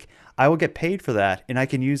to take, I will get paid for that, and I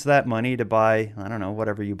can use that money to buy, I don't know,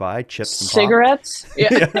 whatever you buy, chips and cigarettes.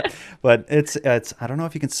 Yeah. But it's I don't know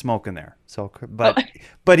if you can smoke in there. So,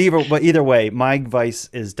 but either way, my vice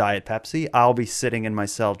is Diet Pepsi. I'll be sitting in my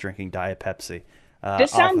cell drinking Diet Pepsi.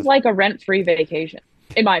 This sounds like a rent-free vacation,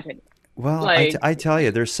 in my opinion. Well, I tell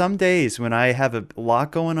you, there's some days when I have a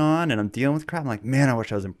lot going on and I'm dealing with crap. I'm like, man, I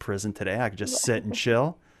wish I was in prison today. I could just sit and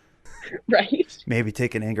chill. Right. Maybe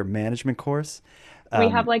take an anger management course. We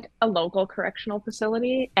have like a local correctional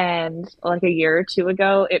facility, and like a year or two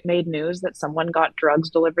ago, it made news that someone got drugs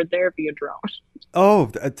delivered there via drone. Oh,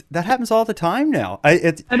 that happens all the time now.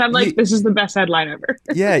 And I'm like, this is the best headline ever.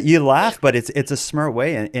 Yeah, you laugh, but it's a smart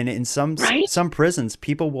way. And in some prisons,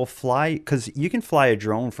 people will fly, because you can fly a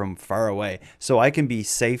drone from far away. So I can be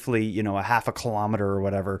safely, a half a kilometer or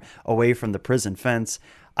whatever away from the prison fence.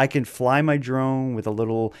 I can fly my drone with a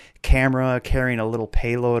little camera carrying a little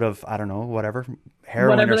payload of, I don't know, whatever,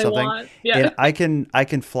 heroin or something. Yeah. And I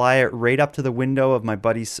can fly it right up to the window of my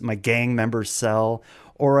gang member's cell,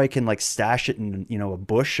 or I can like stash it in, a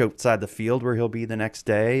bush outside the field where he'll be the next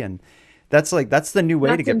day. And that's the new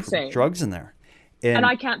way to get drugs in there. And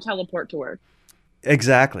I can't teleport to work.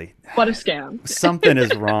 Exactly. What a scam. Something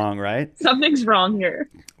is wrong, right? Something's wrong here.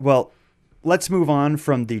 Well, let's move on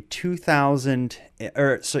from the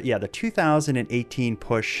 2018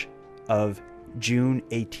 push of June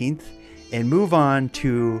 18th and move on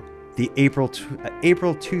to the April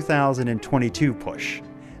 2022 push.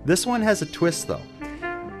 This one has a twist, though.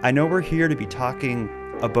 I know we're here to be talking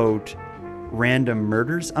about random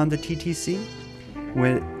murders on the TTC.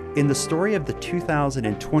 When in the story of the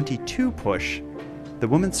 2022 push, the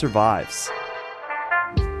woman survives.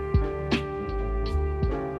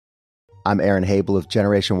 I'm Aaron Habel of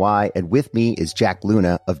Generation Y, and with me is Jack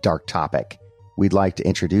Luna of Dark Topic. We'd like to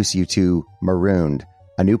introduce you to Marooned,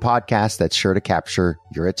 a new podcast that's sure to capture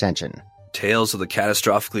your attention. Tales of the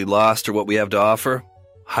catastrophically lost are what we have to offer.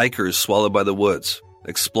 Hikers swallowed by the woods.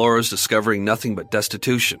 Explorers discovering nothing but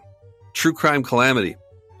destitution. True crime calamity.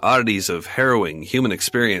 Oddities of harrowing human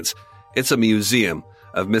experience. It's a museum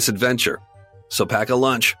of misadventure. So pack a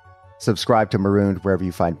lunch. Subscribe to Marooned wherever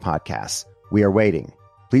you find podcasts. We are waiting.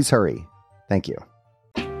 Please hurry. Thank you.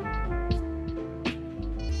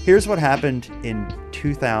 Here's what happened in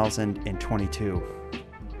 2022.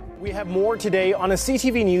 We have more today on a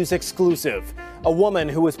CTV News exclusive. A woman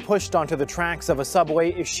who was pushed onto the tracks of a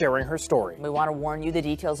subway is sharing her story. We want to warn you, the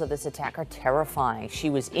details of this attack are terrifying. She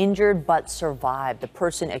was injured but survived. The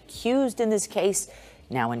person accused in this case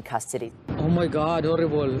now in custody. Oh my God,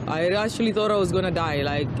 horrible. I actually thought I was gonna die.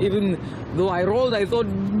 Like, even though I rolled, I thought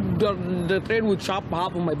the train would chop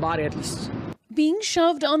half of my body at least. Being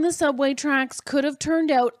shoved on the subway tracks could have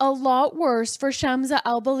turned out a lot worse for Shamsa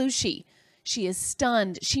Al-Balushi. She is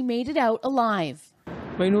stunned. She made it out alive.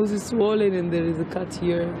 My nose is swollen and there is a cut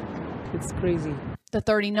here. It's crazy. The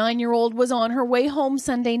 39-year-old was on her way home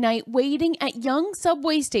Sunday night waiting at Yonge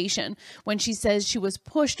subway station when she says she was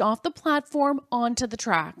pushed off the platform onto the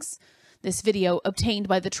tracks. This video obtained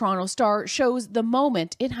by the Toronto Star shows the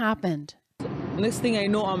moment it happened. Next thing I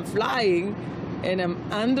know, I'm flying and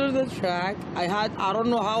I'm under the track. I don't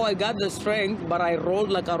know how I got the strength, but I rolled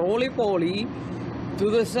like a roly-poly to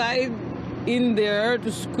the side in there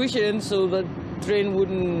to squish it in so the train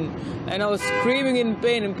wouldn't, and I was screaming in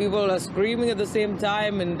pain and people are screaming at the same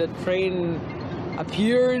time and the train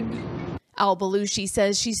appeared. Al-Balushi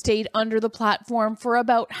says she stayed under the platform for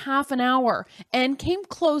about half an hour and came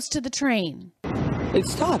close to the train. It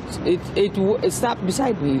stopped. It stopped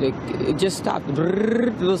beside me. Like, it just stopped.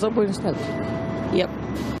 The subway stopped. Yep.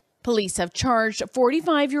 Police have charged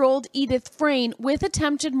 45-year-old Edith Frayne with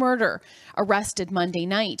attempted murder, arrested Monday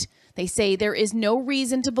night. They say there is no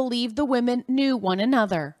reason to believe the women knew one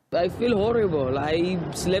another. I feel horrible. I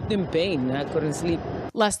slept in pain. I couldn't sleep.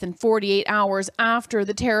 Less than 48 hours after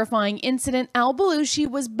the terrifying incident, Al-Balushi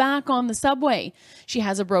was back on the subway. She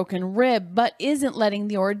has a broken rib, but isn't letting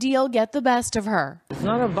the ordeal get the best of her. It's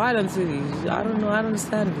not a violent city. I don't know. I don't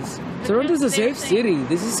understand this. Toronto's a safe city.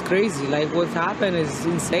 This is crazy. Like, what happened is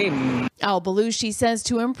insane. Al-Balushi says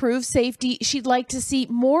to improve safety, she'd like to see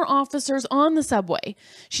more officers on the subway.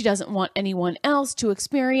 She doesn't want anyone else to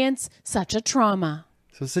experience such a trauma.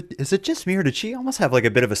 So is it just me, or did she almost have like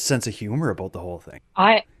a bit of a sense of humor about the whole thing?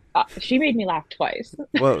 She made me laugh twice.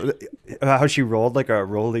 Well, how she rolled like a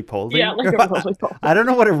roly-poly? Yeah, like a roly-poly. I don't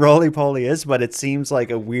know what a roly-poly is, but it seems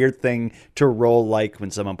like a weird thing to roll like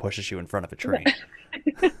when someone pushes you in front of a train.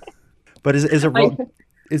 But is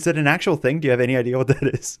it an actual thing? Do you have any idea what that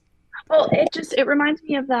is? Well, it reminds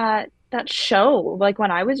me of that show. Like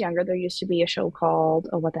when I was younger, there used to be a show called,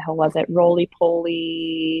 what the hell was it?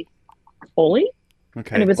 Roly-poly Foley?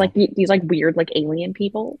 Okay. And it was like these like weird like alien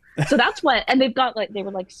people. So that's what, and they've got like, they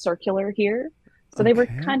were like circular here. So they were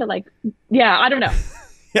kind of like, yeah, I don't know.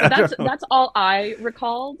 Yeah, that's all I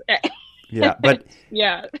recalled. Yeah, but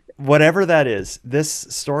yeah, whatever that is, this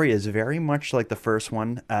story is very much like the first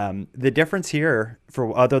one. The difference here,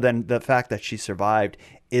 for other than the fact that she survived,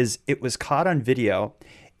 is it was caught on video.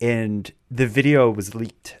 And the video was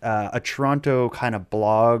leaked. A Toronto kind of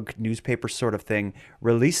blog, newspaper sort of thing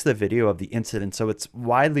released the video of the incident. So it's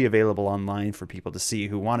widely available online for people to see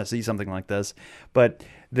who want to see something like this. But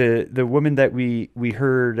the woman that we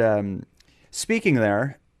heard speaking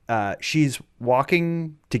there, she's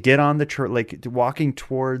walking to get on the walking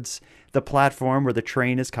towards the platform where the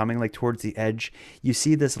train is coming, like towards the edge. You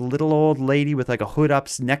see this little old lady with like a hood up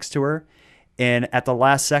next to her. And at the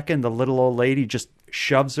last second, the little old lady just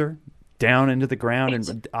shoves her down into the ground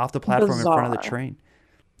and off the platform in front of the train.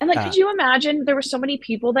 And like, could you imagine there were so many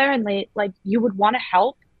people there and they like, you would want to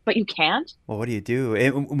help, but you can't? Well, what do you do?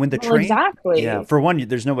 When the train, exactly. Yeah, for one,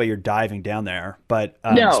 there's no way you're diving down there, but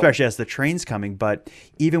No. especially as the train's coming. But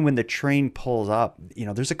even when the train pulls up,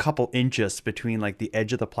 there's a couple inches between like the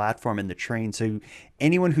edge of the platform and the train. So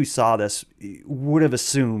anyone who saw this would have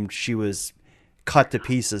assumed she was cut to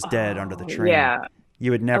pieces dead under the train. Yeah.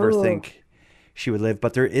 You would never think she would live,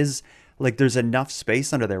 but there's enough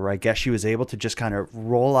space under there where I guess she was able to just kind of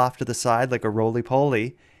roll off to the side like a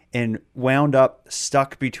roly-poly and wound up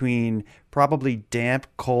stuck between probably damp,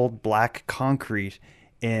 cold, black concrete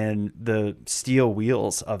and the steel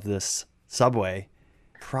wheels of this subway,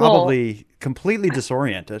 probably completely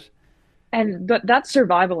disoriented. And that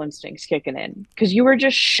survival instinct's kicking in because you were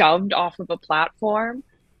just shoved off of a platform.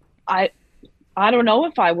 I don't know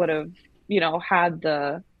if I would have,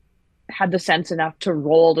 had the sense enough to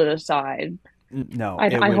roll to the side. No,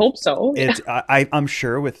 I hope so. I'm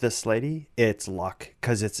sure with this lady, it's luck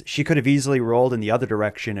because she could have easily rolled in the other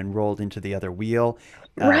direction and rolled into the other wheel.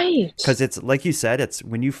 Right. Because it's like you said, it's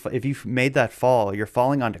if you made that fall, you're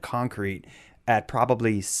falling onto concrete at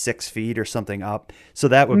probably 6 feet or something up. So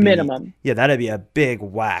that would be minimum. Yeah, that'd be a big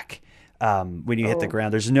whack. When you hit the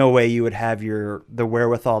ground, there's no way you would have the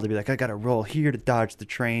wherewithal to be like, I got to roll here to dodge the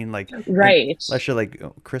train. Like, right. Unless you're like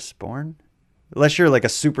Chris Bourne, unless you're like a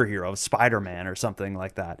superhero, Spider-Man or something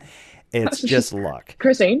like that. It's just luck.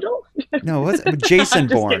 Chris Angel? No, what's Jason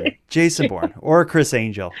Bourne? Jason Bourne or Chris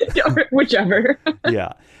Angel. Whichever.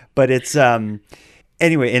 Yeah. But it's,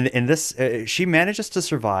 anyway, in this, she manages to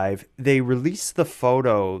survive. They release the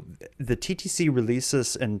photo. The TTC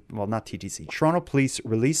releases, not TTC, Toronto Police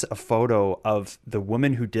release a photo of the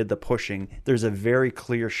woman who did the pushing. There's a very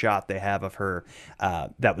clear shot they have of her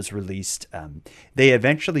that was released. They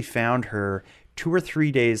eventually found her 2 or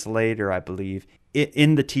 3 days later, I believe,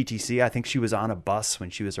 in the TTC. I think she was on a bus when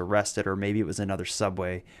she was arrested, or maybe it was another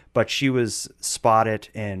subway. But she was spotted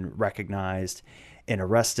and recognized and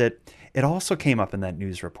arrested. It also came up in that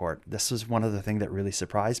news report. This was one of the things that really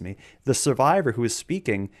surprised me. The survivor who was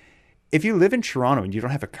speaking, if you live in Toronto and you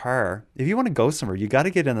don't have a car, if you want to go somewhere, you got to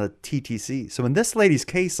get in the TTC. So in this lady's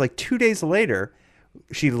case, like 2 days later,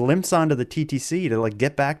 she limps onto the TTC to like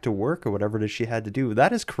get back to work or whatever it is she had to do.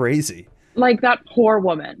 That is crazy. Like that poor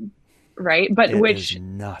woman, right? But it is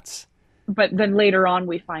nuts. But then later on,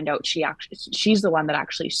 we find out she's the one that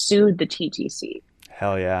actually sued the TTC.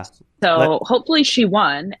 Hell yeah. So hopefully she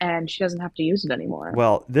won and she doesn't have to use it anymore.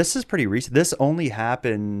 Well, this is pretty recent. This only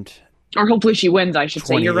happened Or hopefully she wins, I should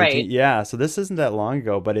say. You're right. Yeah, so this isn't that long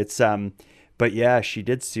ago, but it's but yeah, she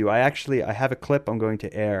did sue. I have a clip I'm going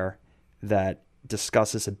to air that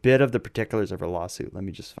discusses a bit of the particulars of her lawsuit. Let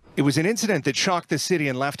me just... It was an incident that shocked the city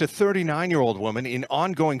and left a 39-year-old woman in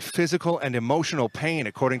ongoing physical and emotional pain,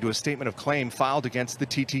 according to a statement of claim filed against the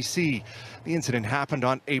TTC. The incident happened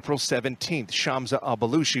on April 17th. Shamsa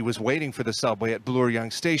Al-Balushi was waiting for the subway at Bloor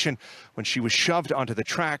Yonge Station when she was shoved onto the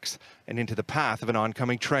tracks and into the path of an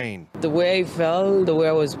oncoming train. The way I felt, the way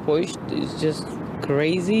I was pushed, is just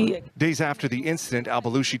crazy. Days after the incident,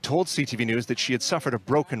 Al-Balushi told CTV News that she had suffered a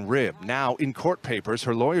broken rib. Now, in court papers,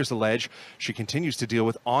 her lawyers allege she continues to deal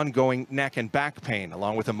with ongoing neck and back pain,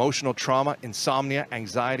 along with emotional trauma, insomnia,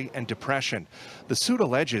 anxiety, and depression. The suit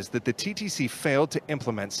alleges that the TTC failed to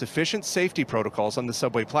implement sufficient safety protocols on the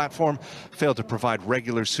subway platform, failed to provide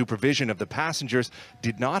regular supervision of the passengers,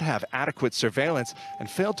 did not have adequate surveillance, and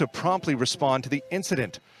failed to promptly respond to the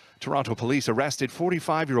incident. Toronto police arrested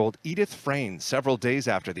 45-year-old Edith Frayne several days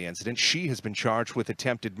after the incident. She has been charged with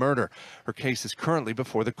attempted murder. Her case is currently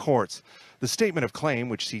before the courts. The statement of claim,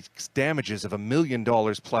 which seeks damages of $1 million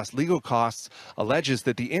plus legal costs, alleges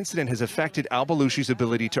that the incident has affected Al-Balushi's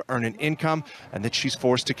ability to earn an income and that she's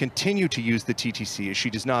forced to continue to use the TTC as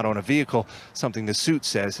she does not own a vehicle, something the suit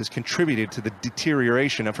says has contributed to the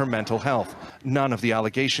deterioration of her mental health. None of the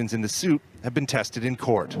allegations in the suit have been tested in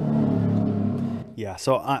court. Yeah,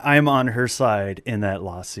 so I'm on her side in that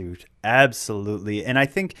lawsuit. Absolutely. And I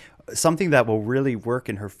think something that will really work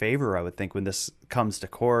in her favor, I would think, when this comes to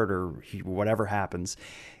court or whatever happens,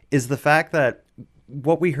 is the fact that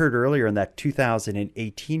what we heard earlier in that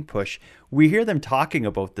 2018 push, we hear them talking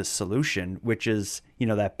about this solution, which is,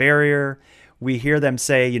 that barrier. We hear them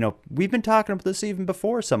say, we've been talking about this even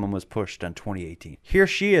before someone was pushed in 2018. Here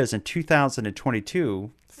she is in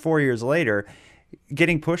 2022, 4 years later,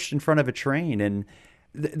 getting pushed in front of a train. And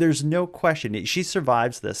there's no question. She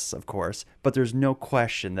survives this, of course, but there's no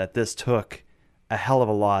question that this took a hell of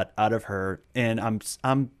a lot out of her. And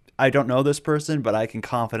I don't know this person, but I can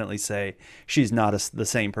confidently say she's not the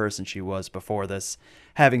same person she was before this,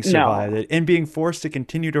 having survived it and being forced to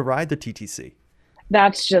continue to ride the TTC.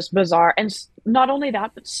 That's just bizarre. And not only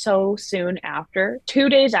that, but so soon after, 2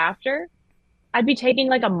 days after, I'd be taking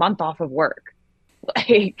like a month off of work.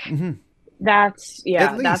 That's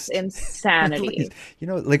insanity.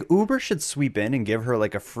 Like Uber should sweep in and give her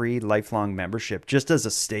like a free lifelong membership just as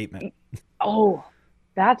a statement. Oh,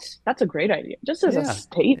 that's a great idea. Just as a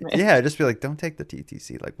statement. Yeah, just be like, don't take the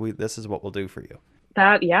TTC. Like this is what we'll do for you.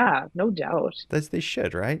 No doubt. They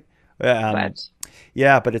should, right? But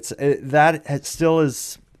it still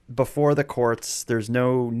is before the courts. There's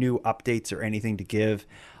no new updates or anything to give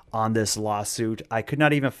on this lawsuit. I could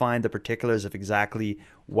not even find the particulars of exactly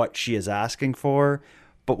what she is asking for,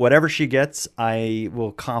 but whatever she gets, I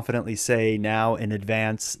will confidently say now in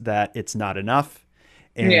advance that it's not enough.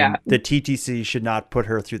 And the TTC should not put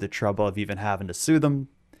her through the trouble of even having to sue them.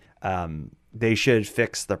 They should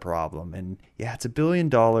fix the problem. And it's $1 billion,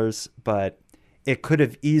 but it could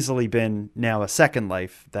have easily been now a second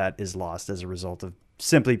life that is lost as a result of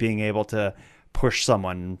simply being able to push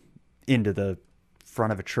someone into the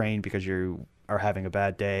front of a train because you are having a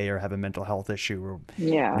bad day or have a mental health issue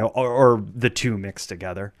or the two mixed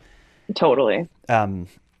together. Totally.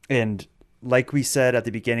 And like we said at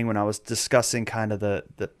the beginning when I was discussing kind of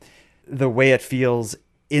the way it feels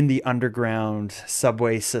in the underground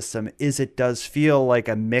subway system, is it does feel like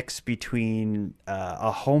a mix between a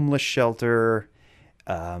homeless shelter,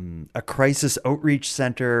 a crisis outreach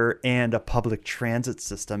center, and a public transit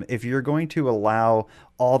system. If you're going to allow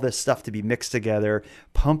all this stuff to be mixed together,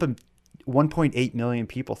 pump 1.8 million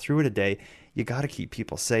people through it a day, you got to keep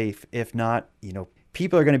people safe. If not,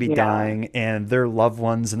 people are going to be dying, and their loved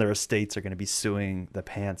ones and their estates are going to be suing the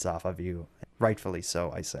pants off of you. Rightfully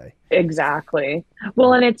so, I say. Exactly.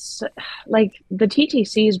 Well, and it's like the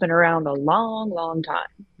TTC has been around a long, long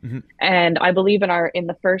time. Mm-hmm. And I believe in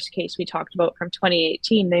the first case we talked about from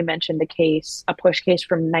 2018, they mentioned a push case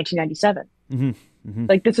from 1997. Mm-hmm. Mm-hmm.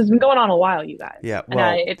 Like this has been going on a while, you guys. Yeah.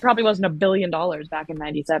 Well, and it probably wasn't $1 billion back in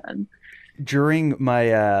 97. During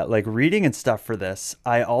my reading and stuff for this,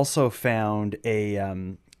 I also found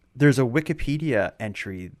there's a Wikipedia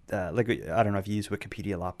entry, I don't know if you use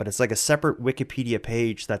Wikipedia a lot, but it's like a separate Wikipedia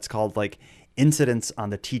page that's called like incidents on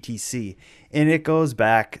the TTC. And it goes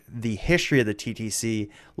back the history of the TTC,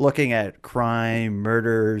 looking at crime,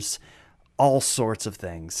 murders, all sorts of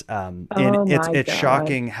things. And it's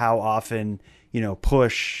shocking how often,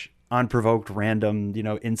 push, unprovoked, random,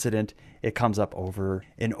 incident, it comes up over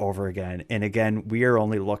and over again. And again, we are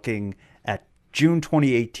only looking at June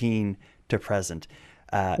 2018 to present.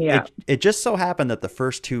 It just so happened that the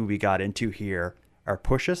first two we got into here are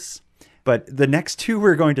pushes, but the next two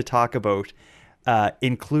we're going to talk about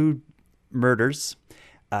include murders,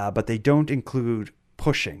 but they don't include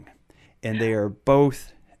pushing, and they are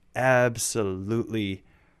both absolutely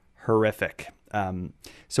horrific.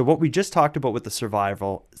 So what we just talked about with the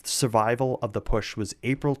survival of the push was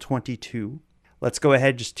April 22. Let's go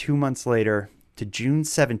ahead just 2 months later to June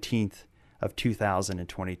 17th of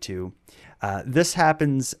 2022. This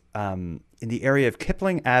happens in the area of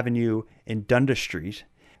Kipling Avenue in Dundas Street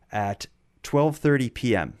at 12:30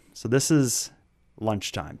 p.m. So this is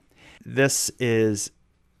lunchtime. This is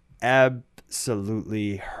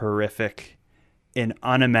absolutely horrific and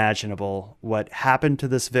unimaginable what happened to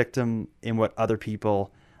this victim and what other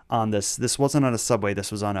people on this wasn't on a subway,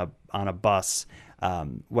 this was on a bus,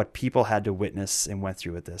 what people had to witness and went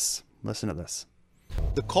through with this. Listen to this.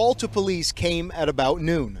 The call to police came at about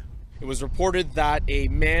noon. It was reported that a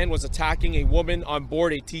man was attacking a woman on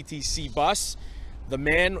board a TTC bus. The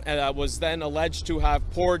man was then alleged to have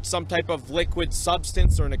poured some type of liquid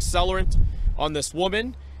substance or an accelerant on this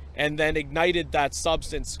woman, and then ignited that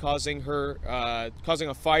substance, causing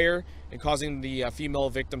a fire and causing the female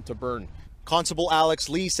victim to burn. Constable Alex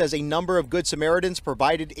Lee says a number of Good Samaritans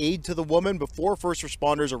provided aid to the woman before first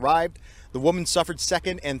responders arrived. The woman suffered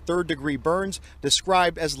second and third degree burns,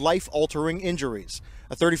 described as life-altering injuries.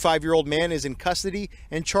 A 35-year-old man is in custody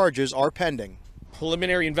and charges are pending.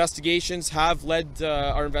 Preliminary investigations have led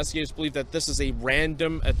our investigators to believe that this is a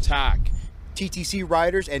random attack. TTC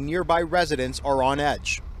riders and nearby residents are on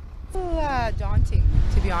edge. Daunting,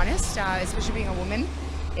 to be honest, especially being a woman.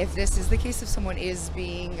 If this is the case, if someone is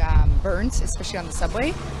being burnt, especially on the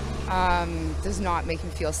subway, does not make me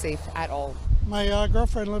feel safe at all. My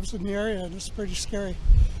girlfriend lives in the area and it's pretty scary.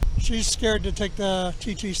 She's scared to take the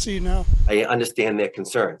TTC now. I understand their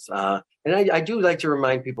concerns. And I do like to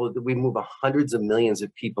remind people that we move hundreds of millions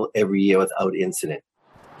of people every year without incident.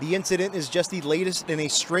 The incident is just the latest in a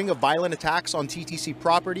string of violent attacks on TTC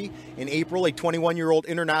property. In April, a 21-year-old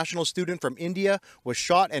international student from India was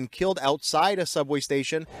shot and killed outside a subway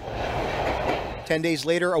station. 10 days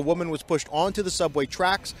later, a woman was pushed onto the subway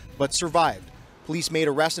tracks but survived. Police made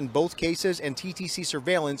arrests in both cases, and TTC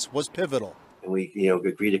surveillance was pivotal. And we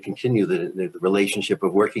agree to continue the relationship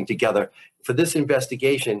of working together for this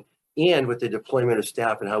investigation and with the deployment of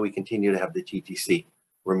staff and how we continue to have the TTC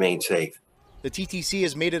remain safe. The TTC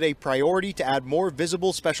has made it a priority to add more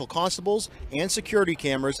visible special constables and security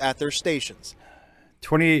cameras at their stations.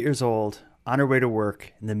 28 years old, on her way to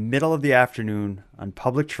work in the middle of the afternoon on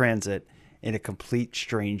public transit, and a complete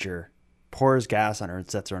stranger pours gas on her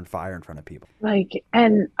and sets her on fire in front of people.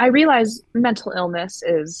 And I realize mental illness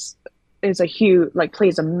is a huge,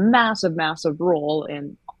 plays a massive role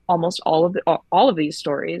in almost all of these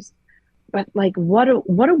stories. But what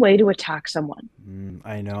a way to attack someone.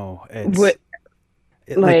 I know.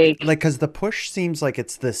 Because the push seems like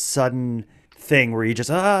it's this sudden thing where you just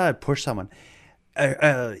push someone.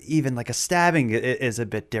 Even like a stabbing is a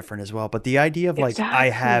bit different as well. But the idea of I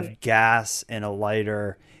have gas and a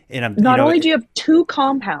lighter, and I'm not only do you have two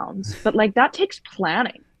compounds, but that takes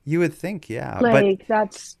planning. You would think, yeah.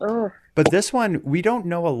 But this one, we don't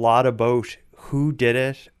know a lot about who did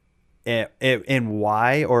it and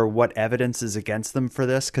why, or what evidence is against them for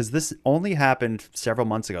this, because this only happened several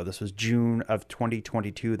months ago. This was June of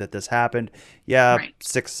 2022 that this happened. Right.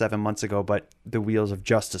 6-7 months ago, but the wheels of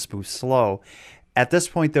justice move slow. At this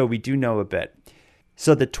point, though, we do know a bit.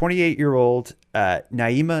 So the 28-year-old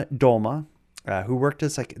Naima Dolma, who worked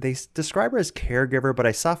as they describe her as caregiver, but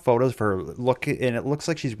I saw photos of her and it looks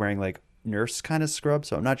like she's wearing nurse kind of scrub.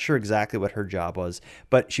 So I'm not sure exactly what her job was,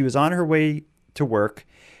 but she was on her way to work.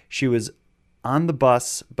 She was on the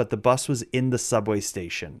bus, but the bus was in the subway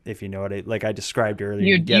station, if you know what I described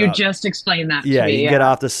earlier. You just explained that to me. Yeah, you get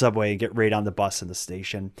off the subway and get right on the bus in the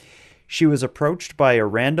station. She was approached by a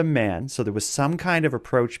random man, so there was some kind of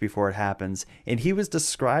approach before it happens, and he was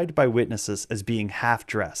described by witnesses as being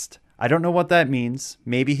half-dressed. I don't know what that means.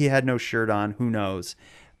 Maybe he had no shirt on, who knows.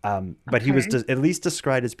 But he was at least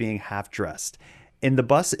described as being half-dressed. And the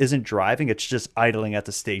bus isn't driving, it's just idling at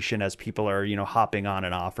the station as people are, hopping on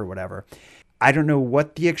and off or whatever. I don't know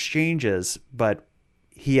what the exchange is, but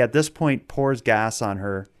he at this point pours gas on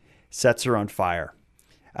her, sets her on fire.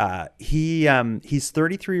 He's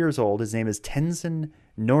 33 years old. His name is Tenzin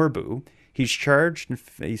Norbu. He's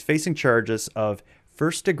facing charges of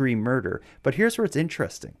first-degree murder. But here's where it's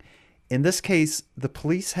interesting. In this case, the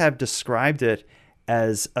police have described it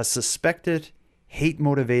as a suspected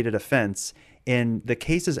hate-motivated offense, and the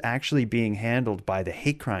case is actually being handled by the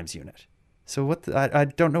hate crimes unit. So I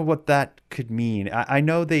don't know what that could mean. I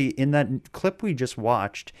know in that clip we just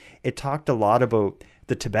watched, it talked a lot about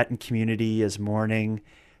the Tibetan community as mourning.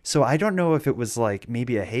 So I don't know if it was like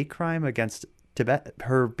maybe a hate crime against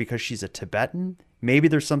her because she's a Tibetan. Maybe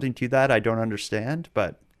there's something to that. I don't understand,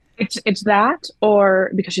 but it's that,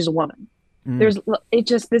 or because she's a woman.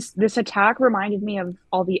 This attack reminded me of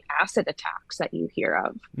all the acid attacks that you hear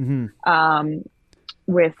of.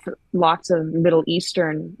 With lots of Middle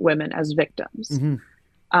Eastern women as victims.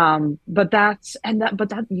 But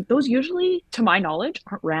those usually, to my knowledge,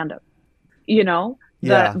 aren't random,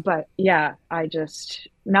 Yeah. But yeah,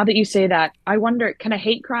 now that you say that, I wonder, can a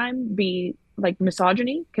hate crime be like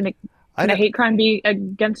misogyny? Can a hate crime be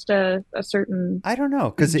against a certain I don't know,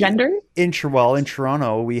 because gender? In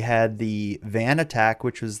Toronto, we had the van attack,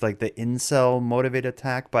 which was like the incel motivated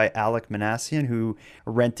attack by Alec Manassian, who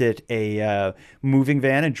rented a moving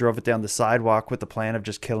van and drove it down the sidewalk with the plan of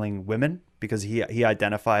just killing women because he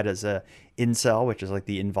identified as a incel, which is like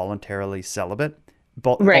the involuntarily celibate.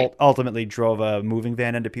 But ultimately drove a moving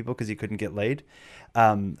van into people because he couldn't get laid.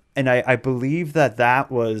 And I believe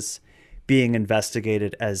that was being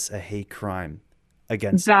investigated as a hate crime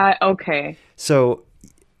against that. Okay. So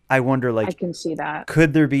I wonder, like, I can see that.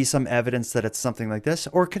 Could there be some evidence that it's something like this,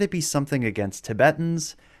 or could it be something against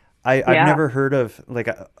Tibetans? I've never heard of, like,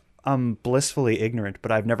 I'm blissfully ignorant,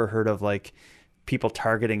 but I've never heard of like people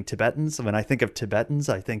targeting Tibetans. When I think of Tibetans,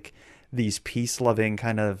 I think these peace-loving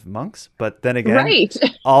kind of monks. But then again,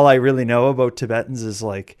 all I really know about Tibetans is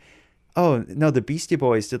like, oh no, the Beastie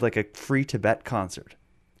Boys did like a free Tibet concert.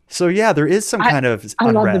 So yeah, there is some kind of unrest.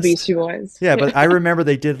 I love the Beastie Boys. Yeah, but I remember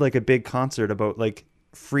they did like a big concert about like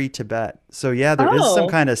free Tibet. So yeah, there is some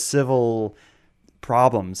kind of civil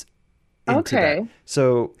problems in Tibet.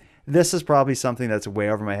 So this is probably something that's way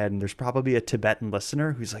over my head, and there's probably a Tibetan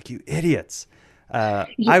listener who's like, "You idiots."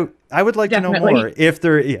 I would like to know more if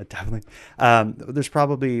there. Yeah, definitely. There's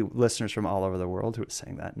probably listeners from all over the world who are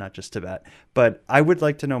saying that, not just Tibet. But I would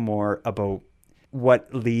like to know more about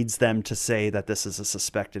what leads them to say that this is a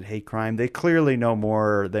suspected hate crime. They clearly know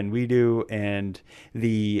more than we do, and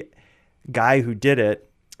the guy who did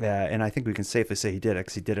it, and I think we can safely say he did it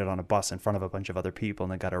because he did it on a bus in front of a bunch of other people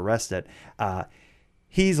and then got arrested.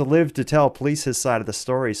 He's lived to tell police his side of the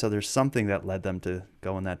story, so there's something that led them to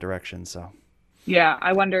go in that direction. So yeah,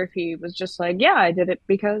 I wonder if he was just like, yeah, I did it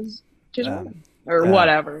because she's a woman. Or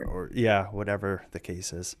whatever. Or whatever the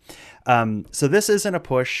case is. So this isn't a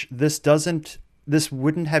push. This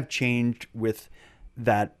wouldn't have changed with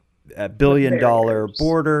that $1 billion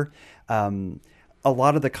border. A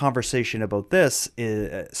lot of the conversation about this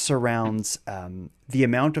surrounds the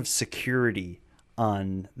amount of security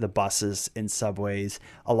on the buses and subways.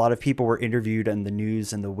 A lot of people were interviewed in the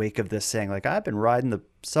news in the wake of this saying, like, I've been riding the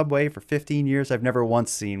subway for 15 years. I've never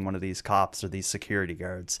once seen one of these cops or these security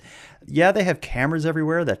guards. Yeah, they have cameras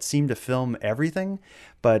everywhere that seem to film everything,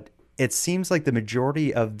 but it seems like the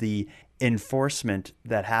majority of the enforcement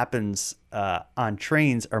that happens on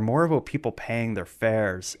trains are more about people paying their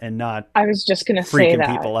fares and not I was just gonna say that.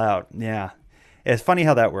 Freaking people out. Yeah. It's funny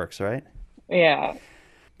how that works, right? Yeah.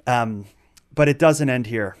 But it doesn't end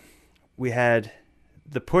here. We had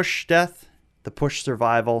the push death, the push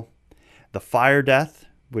survival, the fire death,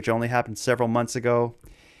 which only happened several months ago.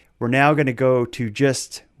 We're now going to go to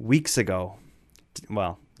just weeks ago.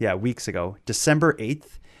 Well, yeah, weeks ago. December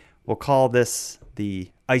 8th. We'll call this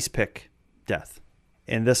the ice pick death.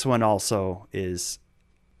 And this one also is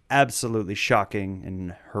absolutely shocking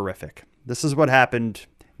and horrific. This is what happened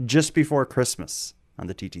just before Christmas on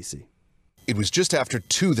the TTC. It was just after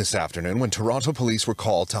 2 this afternoon when Toronto police were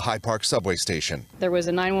called to High Park subway station. There was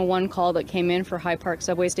a 911 call that came in for High Park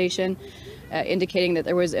subway station indicating that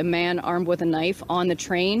there was a man armed with a knife on the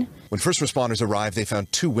train. When first responders arrived, they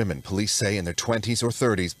found 2 women, police say in their 20s or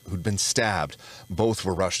 30s, who'd been stabbed. Both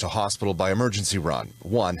were rushed to hospital by emergency run.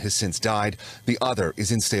 One has since died. The other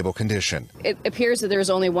is in stable condition. It appears that there was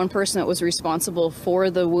only one person that was responsible for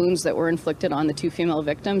the wounds that were inflicted on the 2 female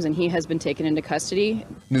victims, and he has been taken into custody.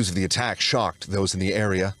 News of the attack shocked those in the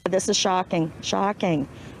area. This is shocking.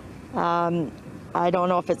 I don't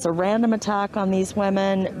know if it's a random attack on these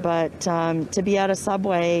women, but to be at a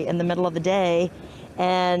subway in the middle of the day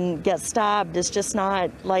and get stabbed is just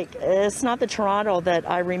not it's not the Toronto that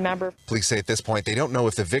I remember. Police say at this point they don't know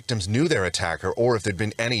if the victims knew their attacker or if there'd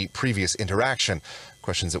been any previous interaction.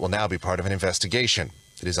 Questions that will now be part of an investigation.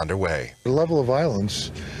 It is underway. The level of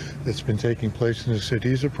violence that's been taking place in the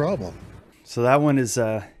city is a problem. So that one is,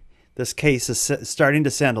 this case is starting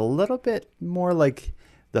to sound a little bit more like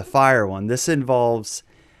the fire one. This involves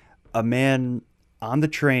a man on the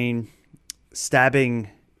train stabbing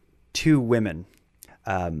 2 women.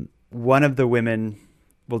 one of the women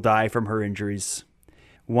will die from her injuries.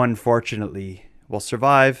 One, fortunately, will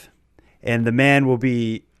survive. And the man will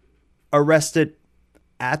be arrested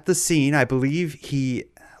at the scene. I believe he,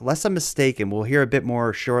 unless I'm mistaken, we'll hear a bit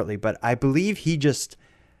more shortly, but I believe he just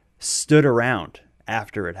stood around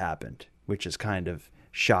after it happened, which is kind of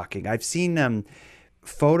shocking. I've seen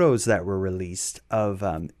photos that were released of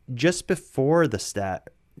just before the stabbing,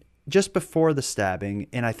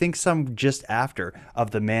 and I think some just after,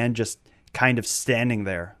 of the man just kind of standing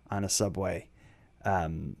there on a subway.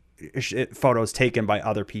 Photos taken by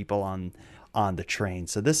other people on the train.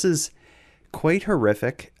 So this is quite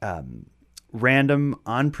horrific. Random,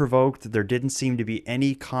 unprovoked. There didn't seem to be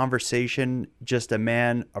any conversation. Just a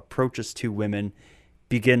man approaches two women,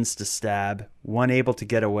 begins to stab, one able to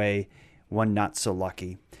get away, one not so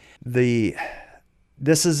lucky. This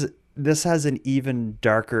has an even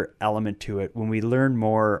darker element to it when we learn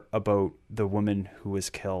more about the woman who was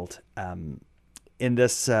killed. In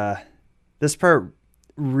this part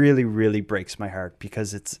really, really breaks my heart,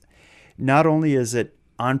 because it's not only is it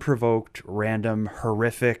unprovoked, random,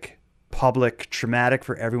 horrific, public, traumatic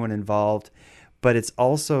for everyone involved, but it's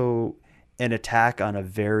also an attack on a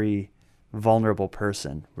very vulnerable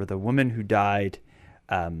person, where the woman who died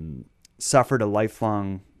suffered a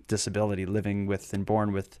lifelong disability, living with and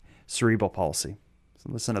born with cerebral palsy.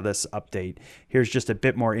 So listen to this update. Here's just a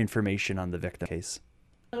bit more information on the victim case.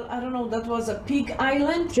 I don't know, that was a Pig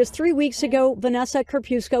Island. Just 3 weeks ago, Vanessa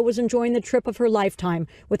Karpuska was enjoying the trip of her lifetime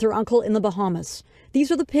with her uncle in the Bahamas.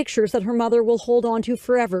 These are the pictures that her mother will hold on to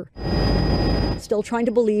forever. Still trying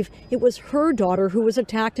to believe it was her daughter who was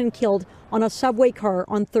attacked and killed on a subway car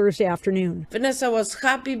on Thursday afternoon. Vanessa was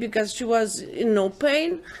happy because she was in no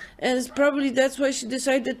pain, and probably that's why she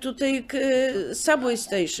decided to take a subway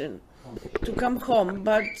station to come home,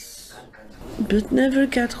 but never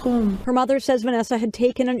got home. Her mother says Vanessa had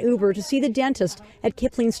taken an Uber to see the dentist at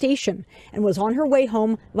Kipling Station and was on her way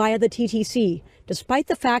home via the TTC, despite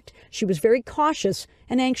the fact she was very cautious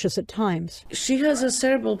and anxious at times. She has a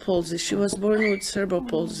cerebral palsy. She was born with cerebral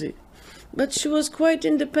palsy. But she was quite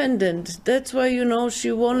independent. That's why,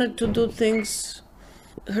 she wanted to do things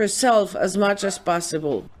herself as much as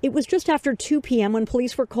possible. It was just after 2 p.m. when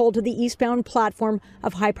police were called to the eastbound platform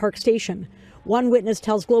of High Park Station. One witness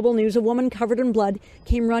tells Global News a woman covered in blood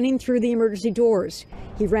came running through the emergency doors.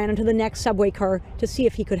 He ran into the next subway car to see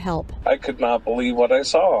if he could help. I could not believe what I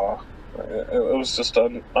saw. It was just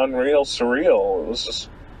unreal, surreal. It was just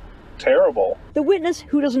terrible. The witness,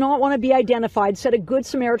 who does not want to be identified, said a Good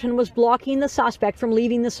Samaritan was blocking the suspect from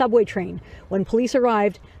leaving the subway train. When police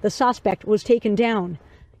arrived, the suspect was taken down.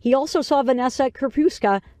 He also saw Vanessa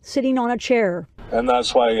Karpuska sitting on a chair. And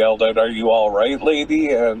that's why I yelled out, "Are you all right,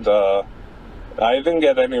 lady?" And I didn't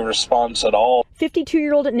get any response at all.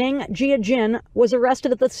 52-year-old Nang Jia Jin was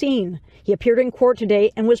arrested at the scene. He appeared in court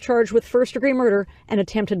today and was charged with first-degree murder and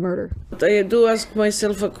attempted murder. I do ask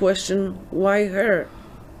myself a question: why her?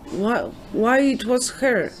 Why it was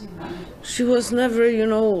her? She was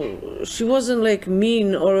never, she wasn't like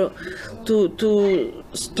mean or to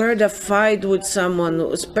start a fight with someone,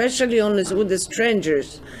 especially with the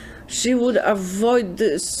strangers. She would avoid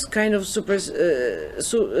this kind of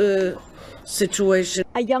situation.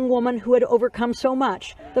 A young woman who had overcome so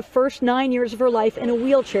much. The first 9 years of her life in a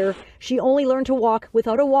wheelchair, she only learned to walk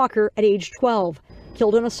without a walker at age 12.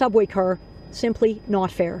 Killed in a subway car. Simply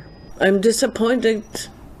not fair. I'm disappointed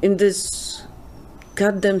in this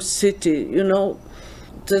goddamn city,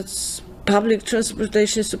 that public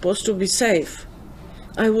transportation is supposed to be safe.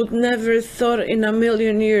 I would never thought in a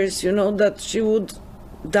million years, that she would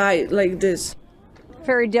die like this.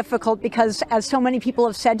 Very difficult, because as so many people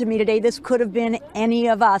have said to me today, this could have been any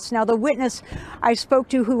of us. Now, the witness I spoke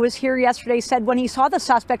to who was here yesterday said when he saw the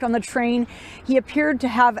suspect on the train, he appeared to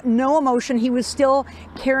have no emotion. He was still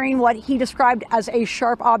carrying what he described as a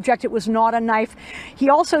sharp object. It was not a knife. He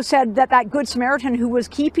also said that Good Samaritan who was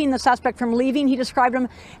keeping the suspect from leaving, he described him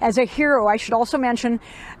as a hero. I should also mention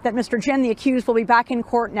that Mr. Jin, the accused, will be back in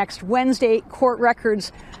court next Wednesday. Court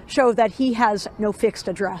records show that he has no fixed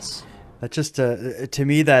address. That just, to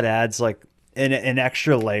me, that adds like an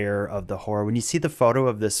extra layer of the horror. When you see the photo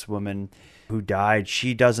of this woman who died,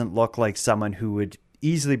 she doesn't look like someone who would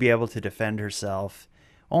easily be able to defend herself,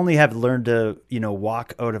 only have learned to,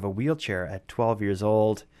 walk out of a wheelchair at 12 years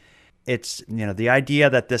old. It's, the idea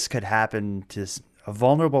that this could happen to a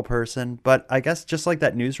vulnerable person, but I guess just like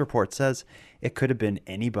that news report says, it could have been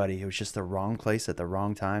anybody. It was just the wrong place at the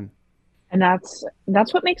wrong time. And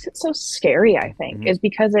that's what makes it so scary, I think, is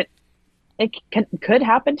because it could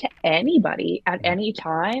happen to anybody at any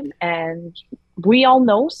time. And we all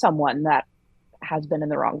know someone that has been in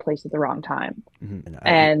the wrong place at the wrong time. Mm-hmm.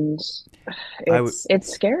 And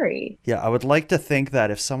it's scary. Yeah, I would like to think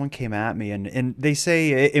that if someone came at me and they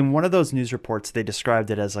say in one of those news reports, they described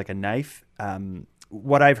it as like a knife.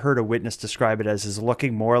 What I've heard a witness describe it as is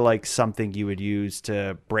looking more like something you would use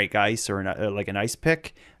to break ice or like an ice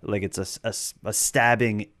pick. Like it's a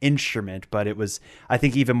stabbing instrument, but it was, I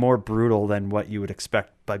think, even more brutal than what you would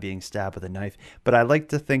expect by being stabbed with a knife. But I like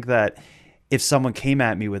to think that if someone came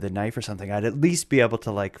at me with a knife or something, I'd at least be able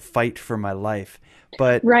to like fight for my life.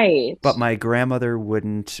 But But my grandmother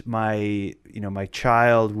wouldn't. My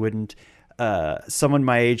child wouldn't. Someone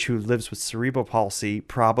my age who lives with cerebral palsy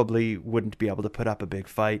probably wouldn't be able to put up a big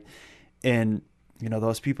fight. And,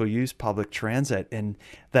 those people use public transit, and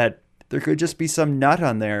that there could just be some nut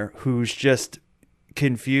on there who's just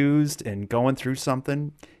confused and going through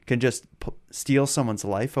something, can just steal someone's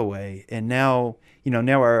life away. And now,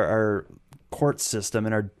 now our court system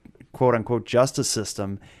and our quote unquote justice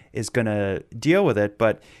system is going to deal with it.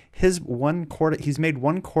 But he's made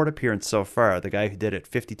one court appearance so far. The guy who did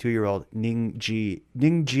it, 52-year-old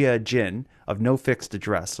Ningjia Jin of no fixed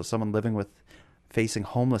address. So someone facing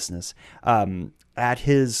homelessness. At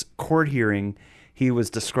his court hearing, he was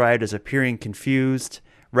described as appearing confused,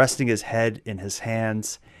 resting his head in his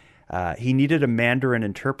hands. He needed a Mandarin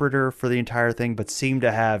interpreter for the entire thing, but seemed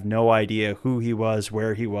to have no idea who he was,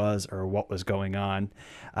 where he was, or what was going on.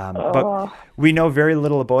 But we know very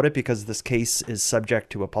little about it because this case is subject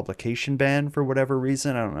to a publication ban for whatever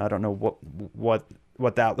reason. I don't know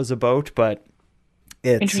what that was about, but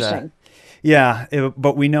it's interesting.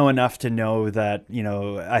 But we know enough to know that,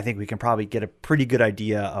 I think we can probably get a pretty good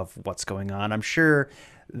idea of what's going on. I'm sure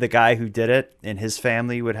the guy who did it and his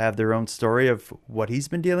family would have their own story of what he's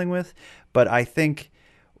been dealing with. But I think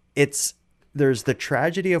there's the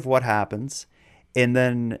tragedy of what happens, and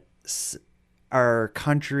then our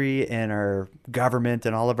country and our government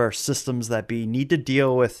and all of our systems that need to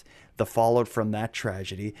deal with the fallout from that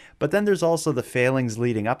tragedy. But then there's also the failings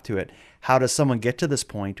leading up to it. How does someone get to this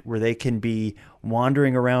point where they can be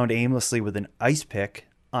wandering around aimlessly with an ice pick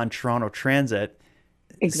on Toronto Transit,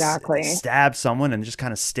 exactly, stab someone and just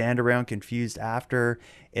kind of stand around confused after?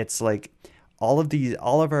 It's like all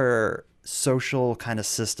of our social kind of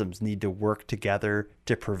systems need to work together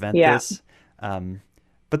to prevent this.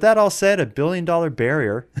 But that all said, $1 billion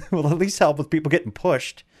barrier will at least help with people getting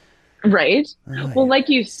pushed. Right. Well, like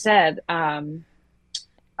you said,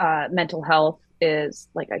 mental health is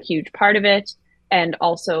like a huge part of it. And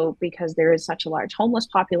also because there is such a large homeless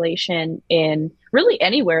population in really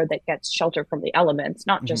anywhere that gets shelter from the elements,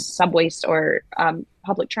 not just subways or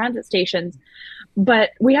public transit stations.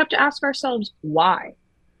 But we have to ask ourselves, why?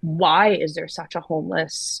 Why is there such a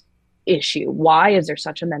homeless issue? Why is there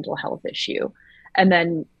such a mental health issue? And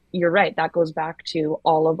then you're right, that goes back to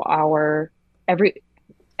all of our every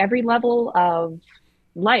level of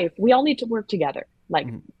life. We all need to work together. Like,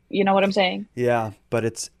 you know what I'm saying? Yeah, but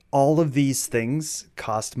it's all of these things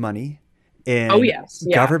cost money. And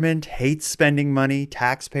government hates spending money.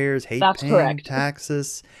 Taxpayers hate paying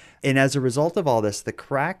taxes. And as a result of all this, the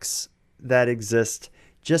cracks that exist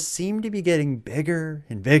just seem to be getting bigger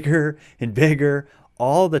and bigger and bigger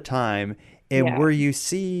all the time. And where you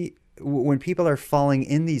see, when people are falling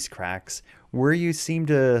in these cracks, where you seem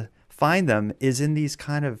to find them is in these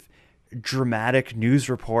kind of dramatic news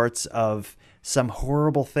reports of some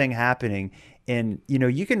horrible thing happening. And,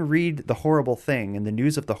 you can read the horrible thing and the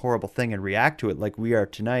news of the horrible thing and react to it like we are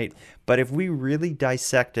tonight. But if we really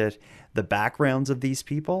dissected the backgrounds of these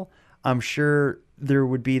people, I'm sure there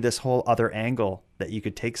would be this whole other angle that you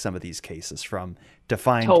could take some of these cases from to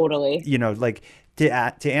find, like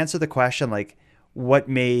to answer the question, like what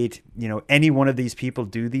made, any one of these people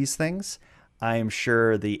do these things. I am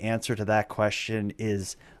sure the answer to that question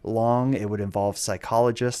is long. It would involve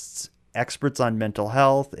psychologists, experts on mental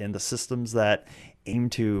health, and the systems that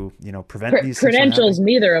aim to, prevent these credentials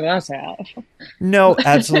neither of us have. No,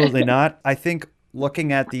 absolutely not. I think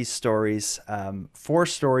looking at these stories, 4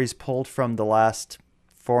 stories pulled from the last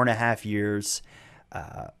 4.5 years,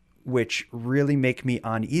 which really make me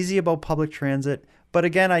uneasy about public transit. But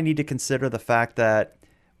again, I need to consider the fact that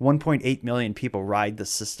 1.8 million people ride the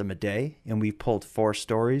system a day, and we've pulled 4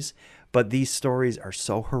 stories. But these stories are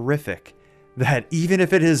so horrific that even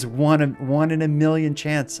if it is one in a million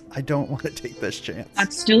chance, I don't want to take this chance.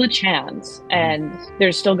 That's still a chance, and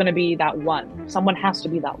there's still going to be that one. Someone has to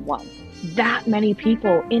be that one. That many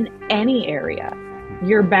people in any area,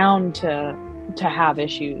 you're bound to have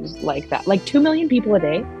issues like that. Like 2 million people a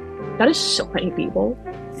day, that is so many people.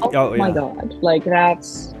 Oh my God, like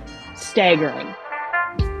that's staggering.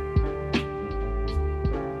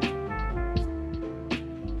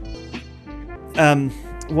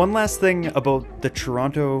 One last thing about the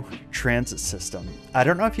Toronto transit system. I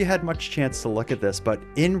don't know if you had much chance to look at this, but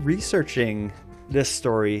in researching this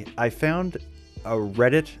story, I found a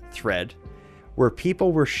Reddit thread where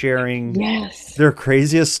people were sharing their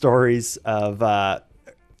craziest stories of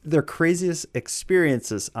their craziest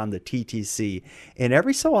experiences on the TTC. And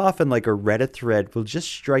every so often, like a Reddit thread will just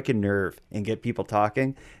strike a nerve and get people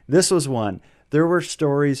talking. This was one. There were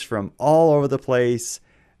stories from all over the place.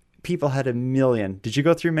 People had a million. Did you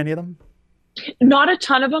go through many of them? Not a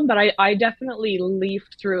ton of them, but I definitely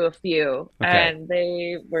leafed through a few, and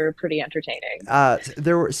they were pretty entertaining.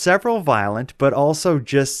 There were several violent, but also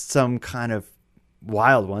just some kind of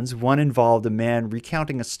wild ones. One involved a man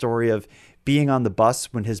recounting a story of being on the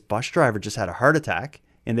bus when his bus driver just had a heart attack,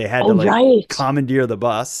 and they had to commandeer the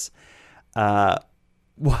bus.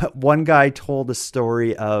 One guy told a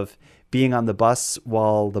story of being on the bus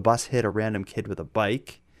while the bus hit a random kid with a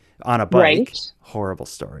bike. On a bike. Right. Horrible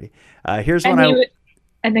story. Here's one.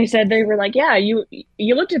 And they said, they were like, yeah, you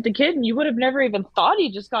looked at the kid and you would have never even thought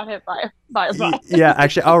he just got hit by a bus. Yeah,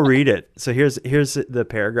 actually, I'll read it. So here's the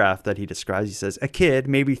paragraph that he describes. He says, a kid,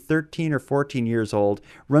 maybe 13 or 14 years old,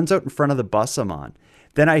 runs out in front of the bus I'm on.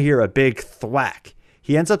 Then I hear a big thwack.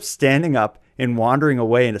 He ends up standing up and wandering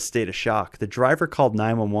away in a state of shock. The driver called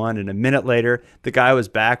 911, and a minute later, the guy was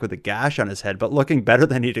back with a gash on his head, but looking better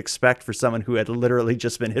than you'd expect for someone who had literally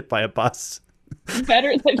just been hit by a bus.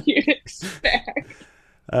 Better than you'd expect.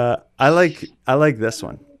 I like this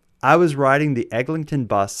one. I was riding the Eglinton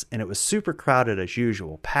bus, and it was super crowded as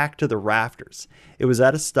usual, packed to the rafters. It was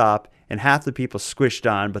at a stop, and half the people squished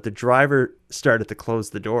on, but the driver started to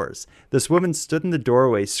close the doors. This woman stood in the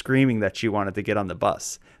doorway screaming that she wanted to get on the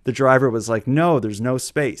bus. The driver was like, no, there's no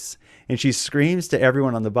space. And she screams to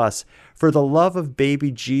everyone on the bus, for the love of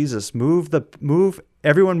baby Jesus,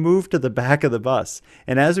 everyone moved to the back of the bus.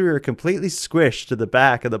 And as we were completely squished to the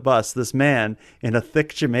back of the bus, this man, in a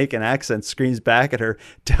thick Jamaican accent, screams back at her,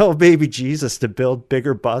 tell baby Jesus to build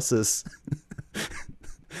bigger buses.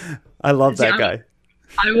 I love that guy.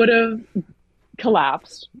 I would have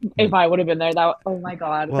collapsed if I would have been there. Oh my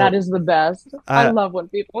God, that is the best. I love when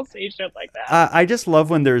people say shit like that. I just love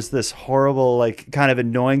when there's this horrible, like, kind of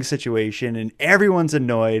annoying situation and everyone's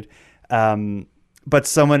annoyed. But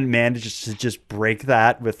someone manages to just break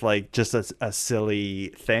that with like just a silly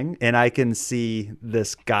thing. And I can see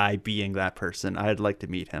this guy being that person. I'd like to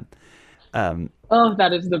meet him. That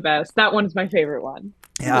is the best. That one's my favorite one.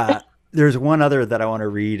 There's one other that I want to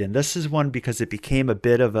read. And this is one because it became a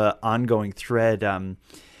bit of an ongoing thread.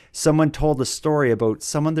 Someone told a story about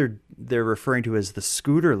someone they're referring to as the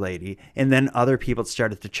scooter lady, and then other people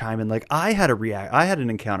started to chime in like, I had an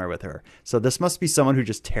encounter with her. So this must be someone who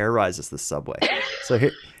just terrorizes the subway.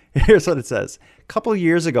 So here's what it says. A couple of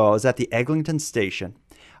years ago, I was at the Eglinton station.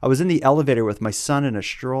 I was in the elevator with my son in a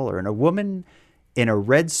stroller, and a woman in a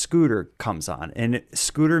red scooter comes on, and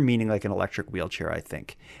scooter meaning like an electric wheelchair, I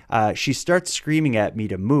think. She starts screaming at me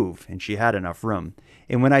to move, and she had enough room.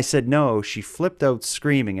 And when I said no, she flipped out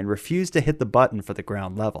screaming and refused to hit the button for the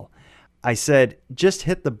ground level. I said, just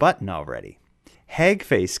hit the button already.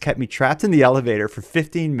 Hagface kept me trapped in the elevator for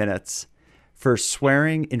 15 minutes for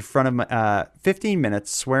swearing in front of my 15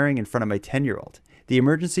 minutes swearing in front of my 10-year-old. The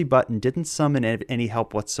emergency button didn't summon any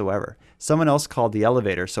help whatsoever. Someone else called the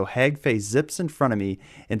elevator, so Hagface zips in front of me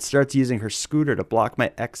and starts using her scooter to block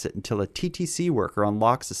my exit until a TTC worker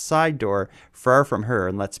unlocks a side door far from her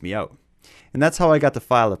and lets me out. And that's how I got to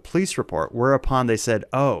file a police report, whereupon they said,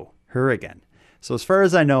 oh, her again. So as far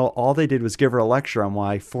as I know, all they did was give her a lecture on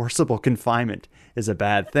why forcible confinement is a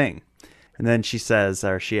bad thing. And then she says,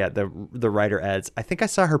 the writer adds, I think I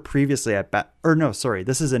saw her previously at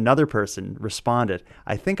this is another person responded.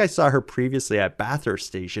 I think I saw her previously at Bathurst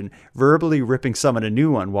Station, verbally ripping someone a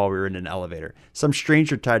new one while we were in an elevator. Some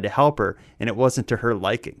stranger tried to help her, and it wasn't to her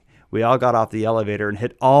liking. We all got off the elevator and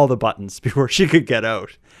hit all the buttons before she could get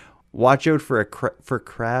out. Watch out for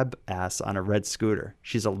crab ass on a red scooter.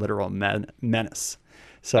 She's a literal menace.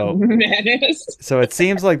 So it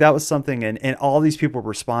seems like that was something, and all these people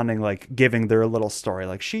responding, like giving their little story,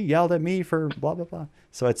 like she yelled at me for blah blah blah.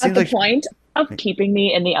 So it seems at the point of keeping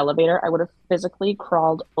me in the elevator, I would have physically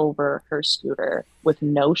crawled over her scooter with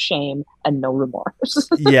no shame and no remorse.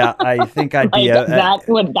 Yeah, I think I'd be that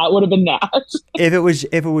would have been that. If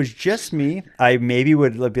it was just me, I maybe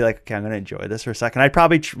would be like, okay, I'm gonna enjoy this for a second. I'd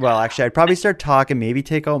probably start talking, maybe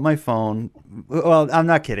take out my phone. Well, I'm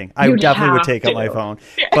not kidding. I definitely would take out my phone,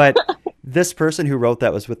 but. This person who wrote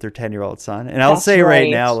that was with their 10-year-old son. And I'll say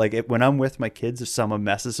right now, like when I'm with my kids, if someone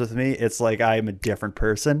messes with me, it's like I'm a different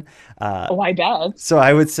person. I bet. So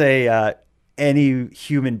I would say any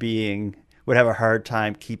human being would have a hard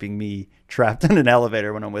time keeping me trapped in an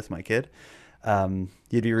elevator when I'm with my kid.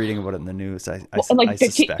 You'd be reading about it in the news. I like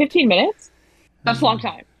 15 minutes? That's a long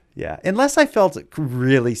time. Yeah. Unless I felt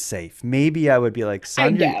really safe. Maybe I would be like,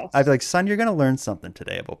 son, I'd be like, son, you're going to learn something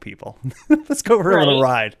today about people. Let's go for a little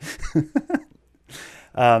ride.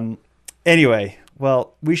 Anyway,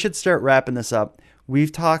 well, we should start wrapping this up.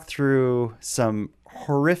 We've talked through some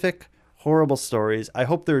horrific, horrible stories. I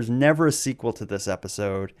hope there's never a sequel to this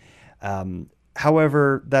episode.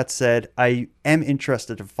 However, that said, I am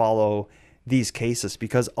interested to follow these cases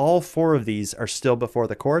because all 4 of these are still before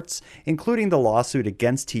the courts, including the lawsuit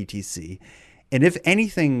against TTC. And if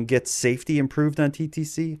anything gets safety improved on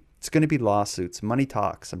TTC, it's going to be lawsuits. Money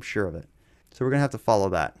talks, I'm sure of it. So we're going to have to follow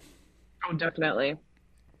that. Oh, definitely.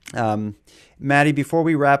 Maddie, before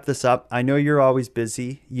we wrap this up, I know you're always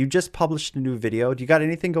busy. You just published a new video. Do you got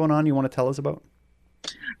anything going on you want to tell us about?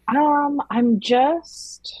 I'm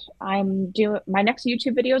doing my next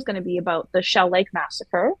YouTube video is going to be about the Shell Lake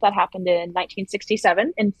massacre that happened in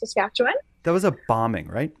 1967 in Saskatchewan. That was a bombing,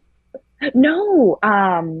 right? No,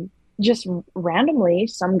 just randomly,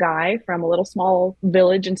 some guy from a little small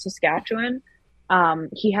village in Saskatchewan.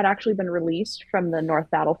 He had actually been released from the North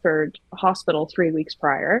Battleford Hospital 3 weeks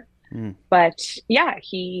prior. But yeah,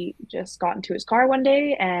 he just got into his car one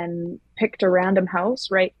day and picked a random house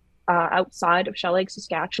right outside of Shell Lake,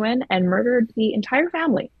 Saskatchewan, and murdered the entire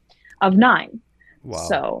family of 9. Wow.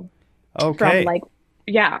 So, okay.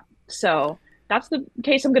 So that's the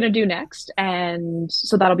case I'm going to do next. And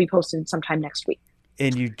so that'll be posted sometime next week.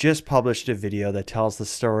 And you just published a video that tells the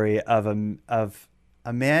story of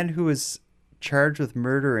a man who was charged with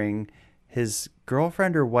murdering his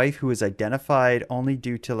girlfriend or wife who was identified only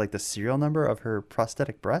due to like the serial number of her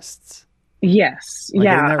prosthetic breasts. Yes. Am I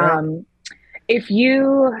getting that right?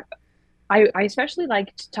 I especially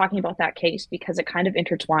liked talking about that case because it kind of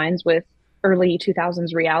intertwines with early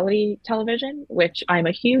 2000s reality television, which I'm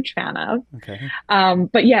a huge fan of. Okay.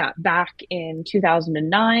 But yeah, back in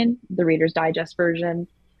 2009, the Reader's Digest version,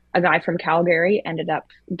 a guy from Calgary ended up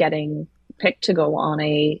getting picked to go on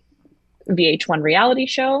a VH1 reality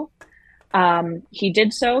show. He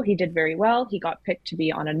did very well. He got picked to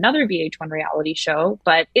be on another VH1 reality show,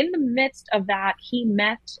 but in the midst of that, he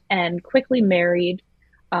met and quickly married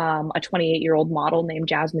a 28-year-old model named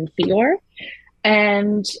Jasmine Fior.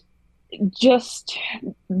 And just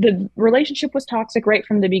the relationship was toxic right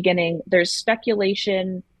from the beginning. There's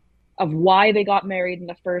speculation of why they got married in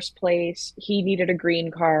the first place. He needed a green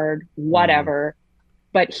card, whatever.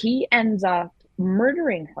 But he ends up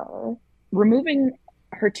murdering her, removing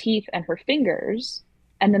her teeth and her fingers,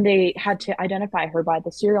 and then they had to identify her by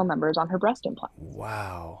the serial numbers on her breast implants.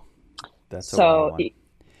 Wow. That's so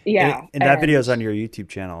yeah. And that video is on your YouTube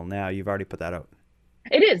channel now. You've already put that out.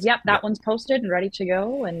 It is. Yep. That one's posted and ready to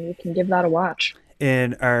go, and you can give that a watch.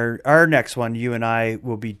 In our next one, you and I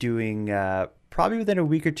will be doing probably within a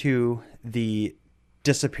week or two the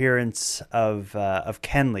disappearance of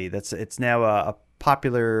Kenley. It's now a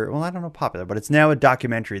popular, well, I don't know popular, but it's now a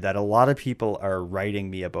documentary that a lot of people are writing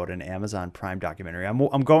me about, an Amazon Prime documentary.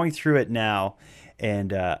 I'm going through it now,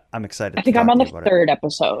 and I'm excited. I think I'm on the 3rd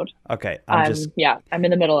episode. Okay. I'm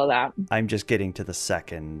in the middle of that. I'm just getting to the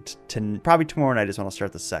 2nd. Probably tomorrow night is when I'll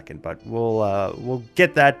start the 2nd, but we'll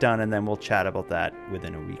get that done, and then we'll chat about that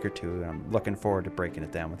within a week or two. And I'm looking forward to breaking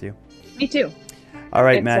it down with you. Me too. All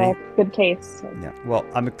right, Maddie. It's a good case. So. Yeah. Well,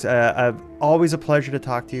 I'm always a pleasure to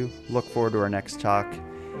talk to you. Look forward to our next talk,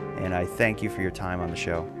 and I thank you for your time on the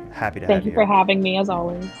show. Happy to have you. Thank you for having me, as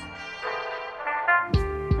always.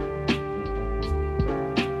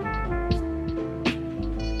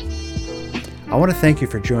 I want to thank you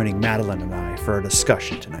for joining Madeline and I for our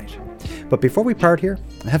discussion tonight. But before we part here,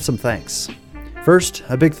 I have some thanks. First,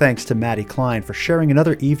 a big thanks to Maddie Klein for sharing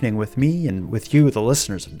another evening with me and with you, the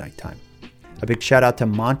listeners of Nighttime. A big shout out to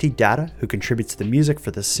Monty Data, who contributes the music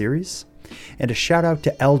for this series. And a shout out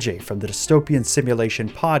to LJ from the Dystopian Simulation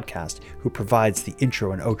podcast, who provides the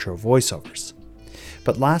intro and outro voiceovers.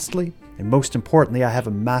 But lastly, and most importantly, I have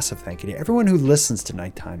a massive thank you to everyone who listens to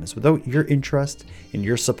Nighttime, as without your interest and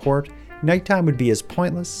your support, Nighttime would be as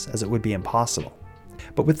pointless as it would be impossible.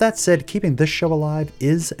 But with that said, keeping this show alive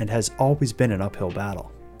is and has always been an uphill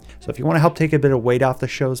battle. So if you want to help take a bit of weight off the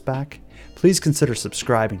show's back, please consider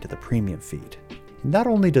subscribing to the premium feed. Not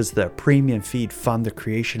only does the premium feed fund the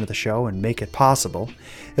creation of the show and make it possible,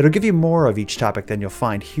 it'll give you more of each topic than you'll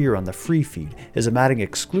find here on the free feed, as I'm adding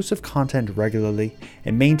exclusive content regularly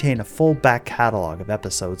and maintain a full back catalog of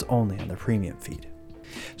episodes only on the premium feed.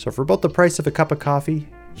 So for about the price of a cup of coffee,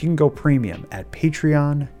 you can go premium at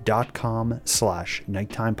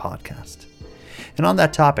patreon.com/nighttimepodcast. And on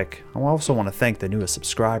that topic, I also want to thank the newest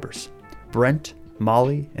subscribers: Brent,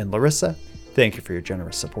 Molly, and Larissa, thank you for your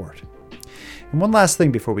generous support. And one last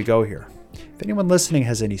thing before we go here. If anyone listening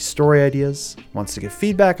has any story ideas, wants to give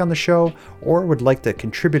feedback on the show, or would like to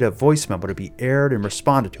contribute a voice memo to be aired and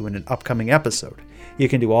responded to in an upcoming episode, you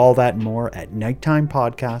can do all that and more at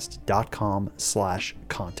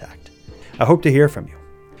nighttimepodcast.com/contact. I hope to hear from you.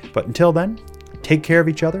 But until then, take care of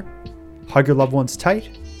each other, hug your loved ones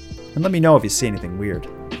tight, and let me know if you see anything weird.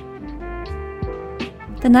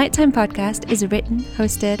 The Nighttime Podcast is written,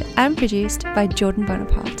 hosted, and produced by Jordan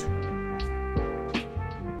Bonaparte.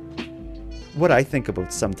 What I think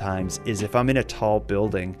about sometimes is if I'm in a tall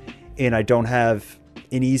building and I don't have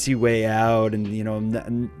an easy way out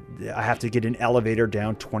and, I have to get an elevator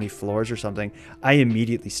down 20 floors or something, I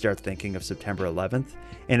immediately start thinking of September 11th.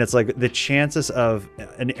 And it's like the chances of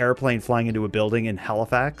an airplane flying into a building in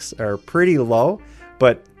Halifax are pretty low,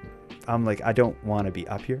 but I'm like, I don't want to be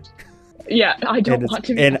up here. Yeah, I don't want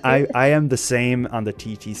to be and up here. I am the same on the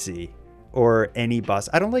TTC. Or any bus.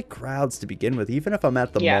 I don't like crowds to begin with, even if I'm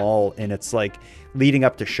at the mall and it's like leading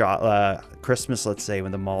up to Christmas, let's say,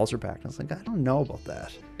 when the malls are packed. I was like, I don't know about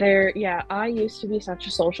that. I used to be such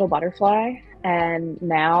a social butterfly, and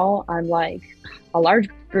now I'm like a large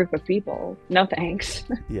group of people. No thanks.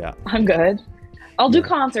 Yeah. I'm good. I'll do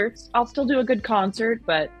concerts. I'll still do a good concert,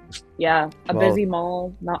 but busy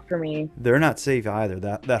mall, not for me. They're not safe either.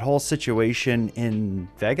 That whole situation in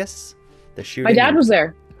Vegas, the shooting. My dad was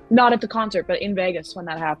there. Not at the concert, but in Vegas when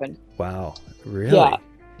that happened. Wow, really? Yeah,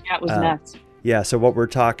 it was nuts. Yeah, so what we're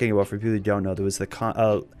talking about, for people who don't know, there was a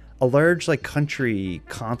large country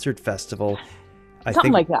concert festival.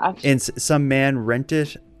 Something like that. And some man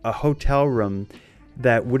rented a hotel room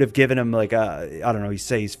that would have given him he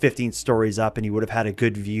say he's 15 stories up and he would have had a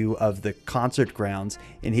good view of the concert grounds.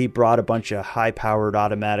 And he brought a bunch of high-powered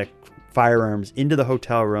automatic firearms into the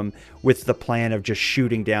hotel room with the plan of just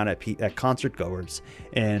shooting down at concert goers,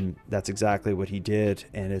 and that's exactly what he did.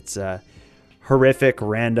 And it's horrific,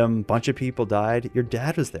 random, bunch of people died. Your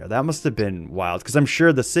dad was there. That must have been wild, because I'm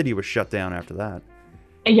sure the city was shut down after that.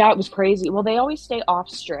 Yeah, it was crazy. Well, they always stay off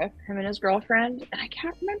strip, him and his girlfriend, and I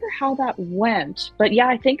can't remember how that went, but yeah,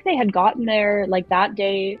 I think they had gotten there like that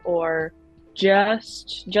day or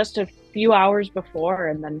just a few hours before,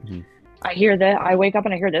 and then I hear that. I wake up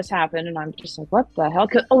and I hear this happen, and I'm just like, what the hell?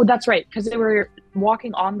 Oh, that's right, because they were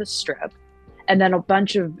walking on the strip, and then a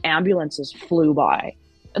bunch of ambulances flew by,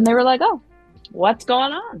 and they were like, oh, what's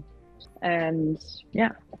going on? And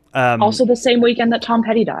yeah. Also the same weekend that Tom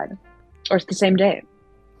Petty died, or it's the same day.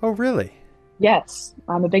 Oh, really? Yes.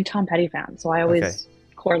 I'm a big Tom Petty fan, so I always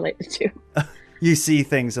correlate the two. You see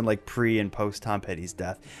things in pre and post Tom Petty's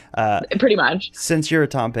death. Pretty much. Since you're a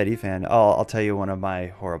Tom Petty fan, I'll tell you one of my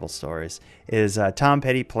horrible stories. Is Tom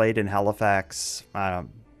Petty played in Halifax, I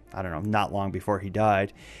don't know, not long before he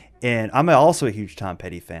died. And I'm also a huge Tom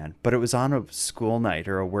Petty fan, but it was on a school night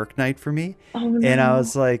or a work night for me. Oh, no. And I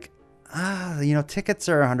was like, tickets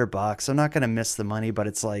are $100. I'm not going to miss the money, but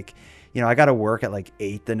it's like, I got to work at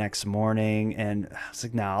 8 the next morning. And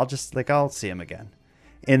I was like, I'll see him again.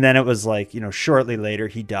 And then it was shortly later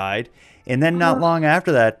he died. And then not long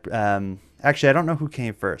after that, actually, I don't know who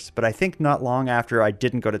came first, but I think not long after I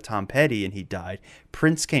didn't go to Tom Petty and he died,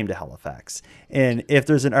 Prince came to Halifax. And if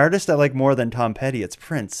there's an artist I like more than Tom Petty, it's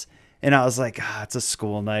Prince. And I was like, it's a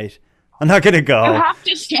school night. I'm not going to go. You have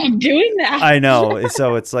to stop doing that. I know.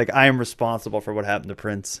 So it's like I am responsible for what happened to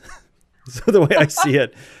Prince. So the way I see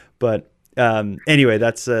it. But anyway,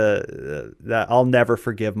 that's that I'll never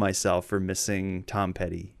forgive myself for missing Tom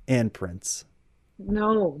Petty and Prince.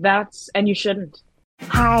 No, and you shouldn't.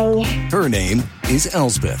 Hi. Her name is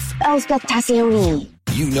Elsbeth. Elsbeth Tassioni.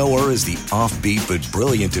 You know her as the offbeat but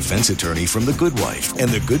brilliant defense attorney from The Good Wife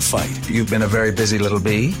and The Good Fight. You've been a very busy little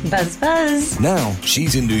bee. Buzz, buzz. Now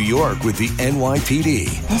she's in New York with the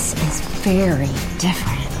NYPD. This is very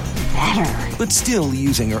different. Better. But still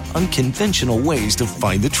using her unconventional ways to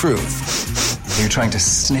find the truth. You're trying to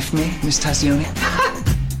sniff me, Miss Tassioni?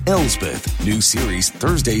 Elsbeth, new series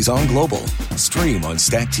Thursdays on Global. Stream on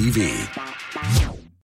Stack TV.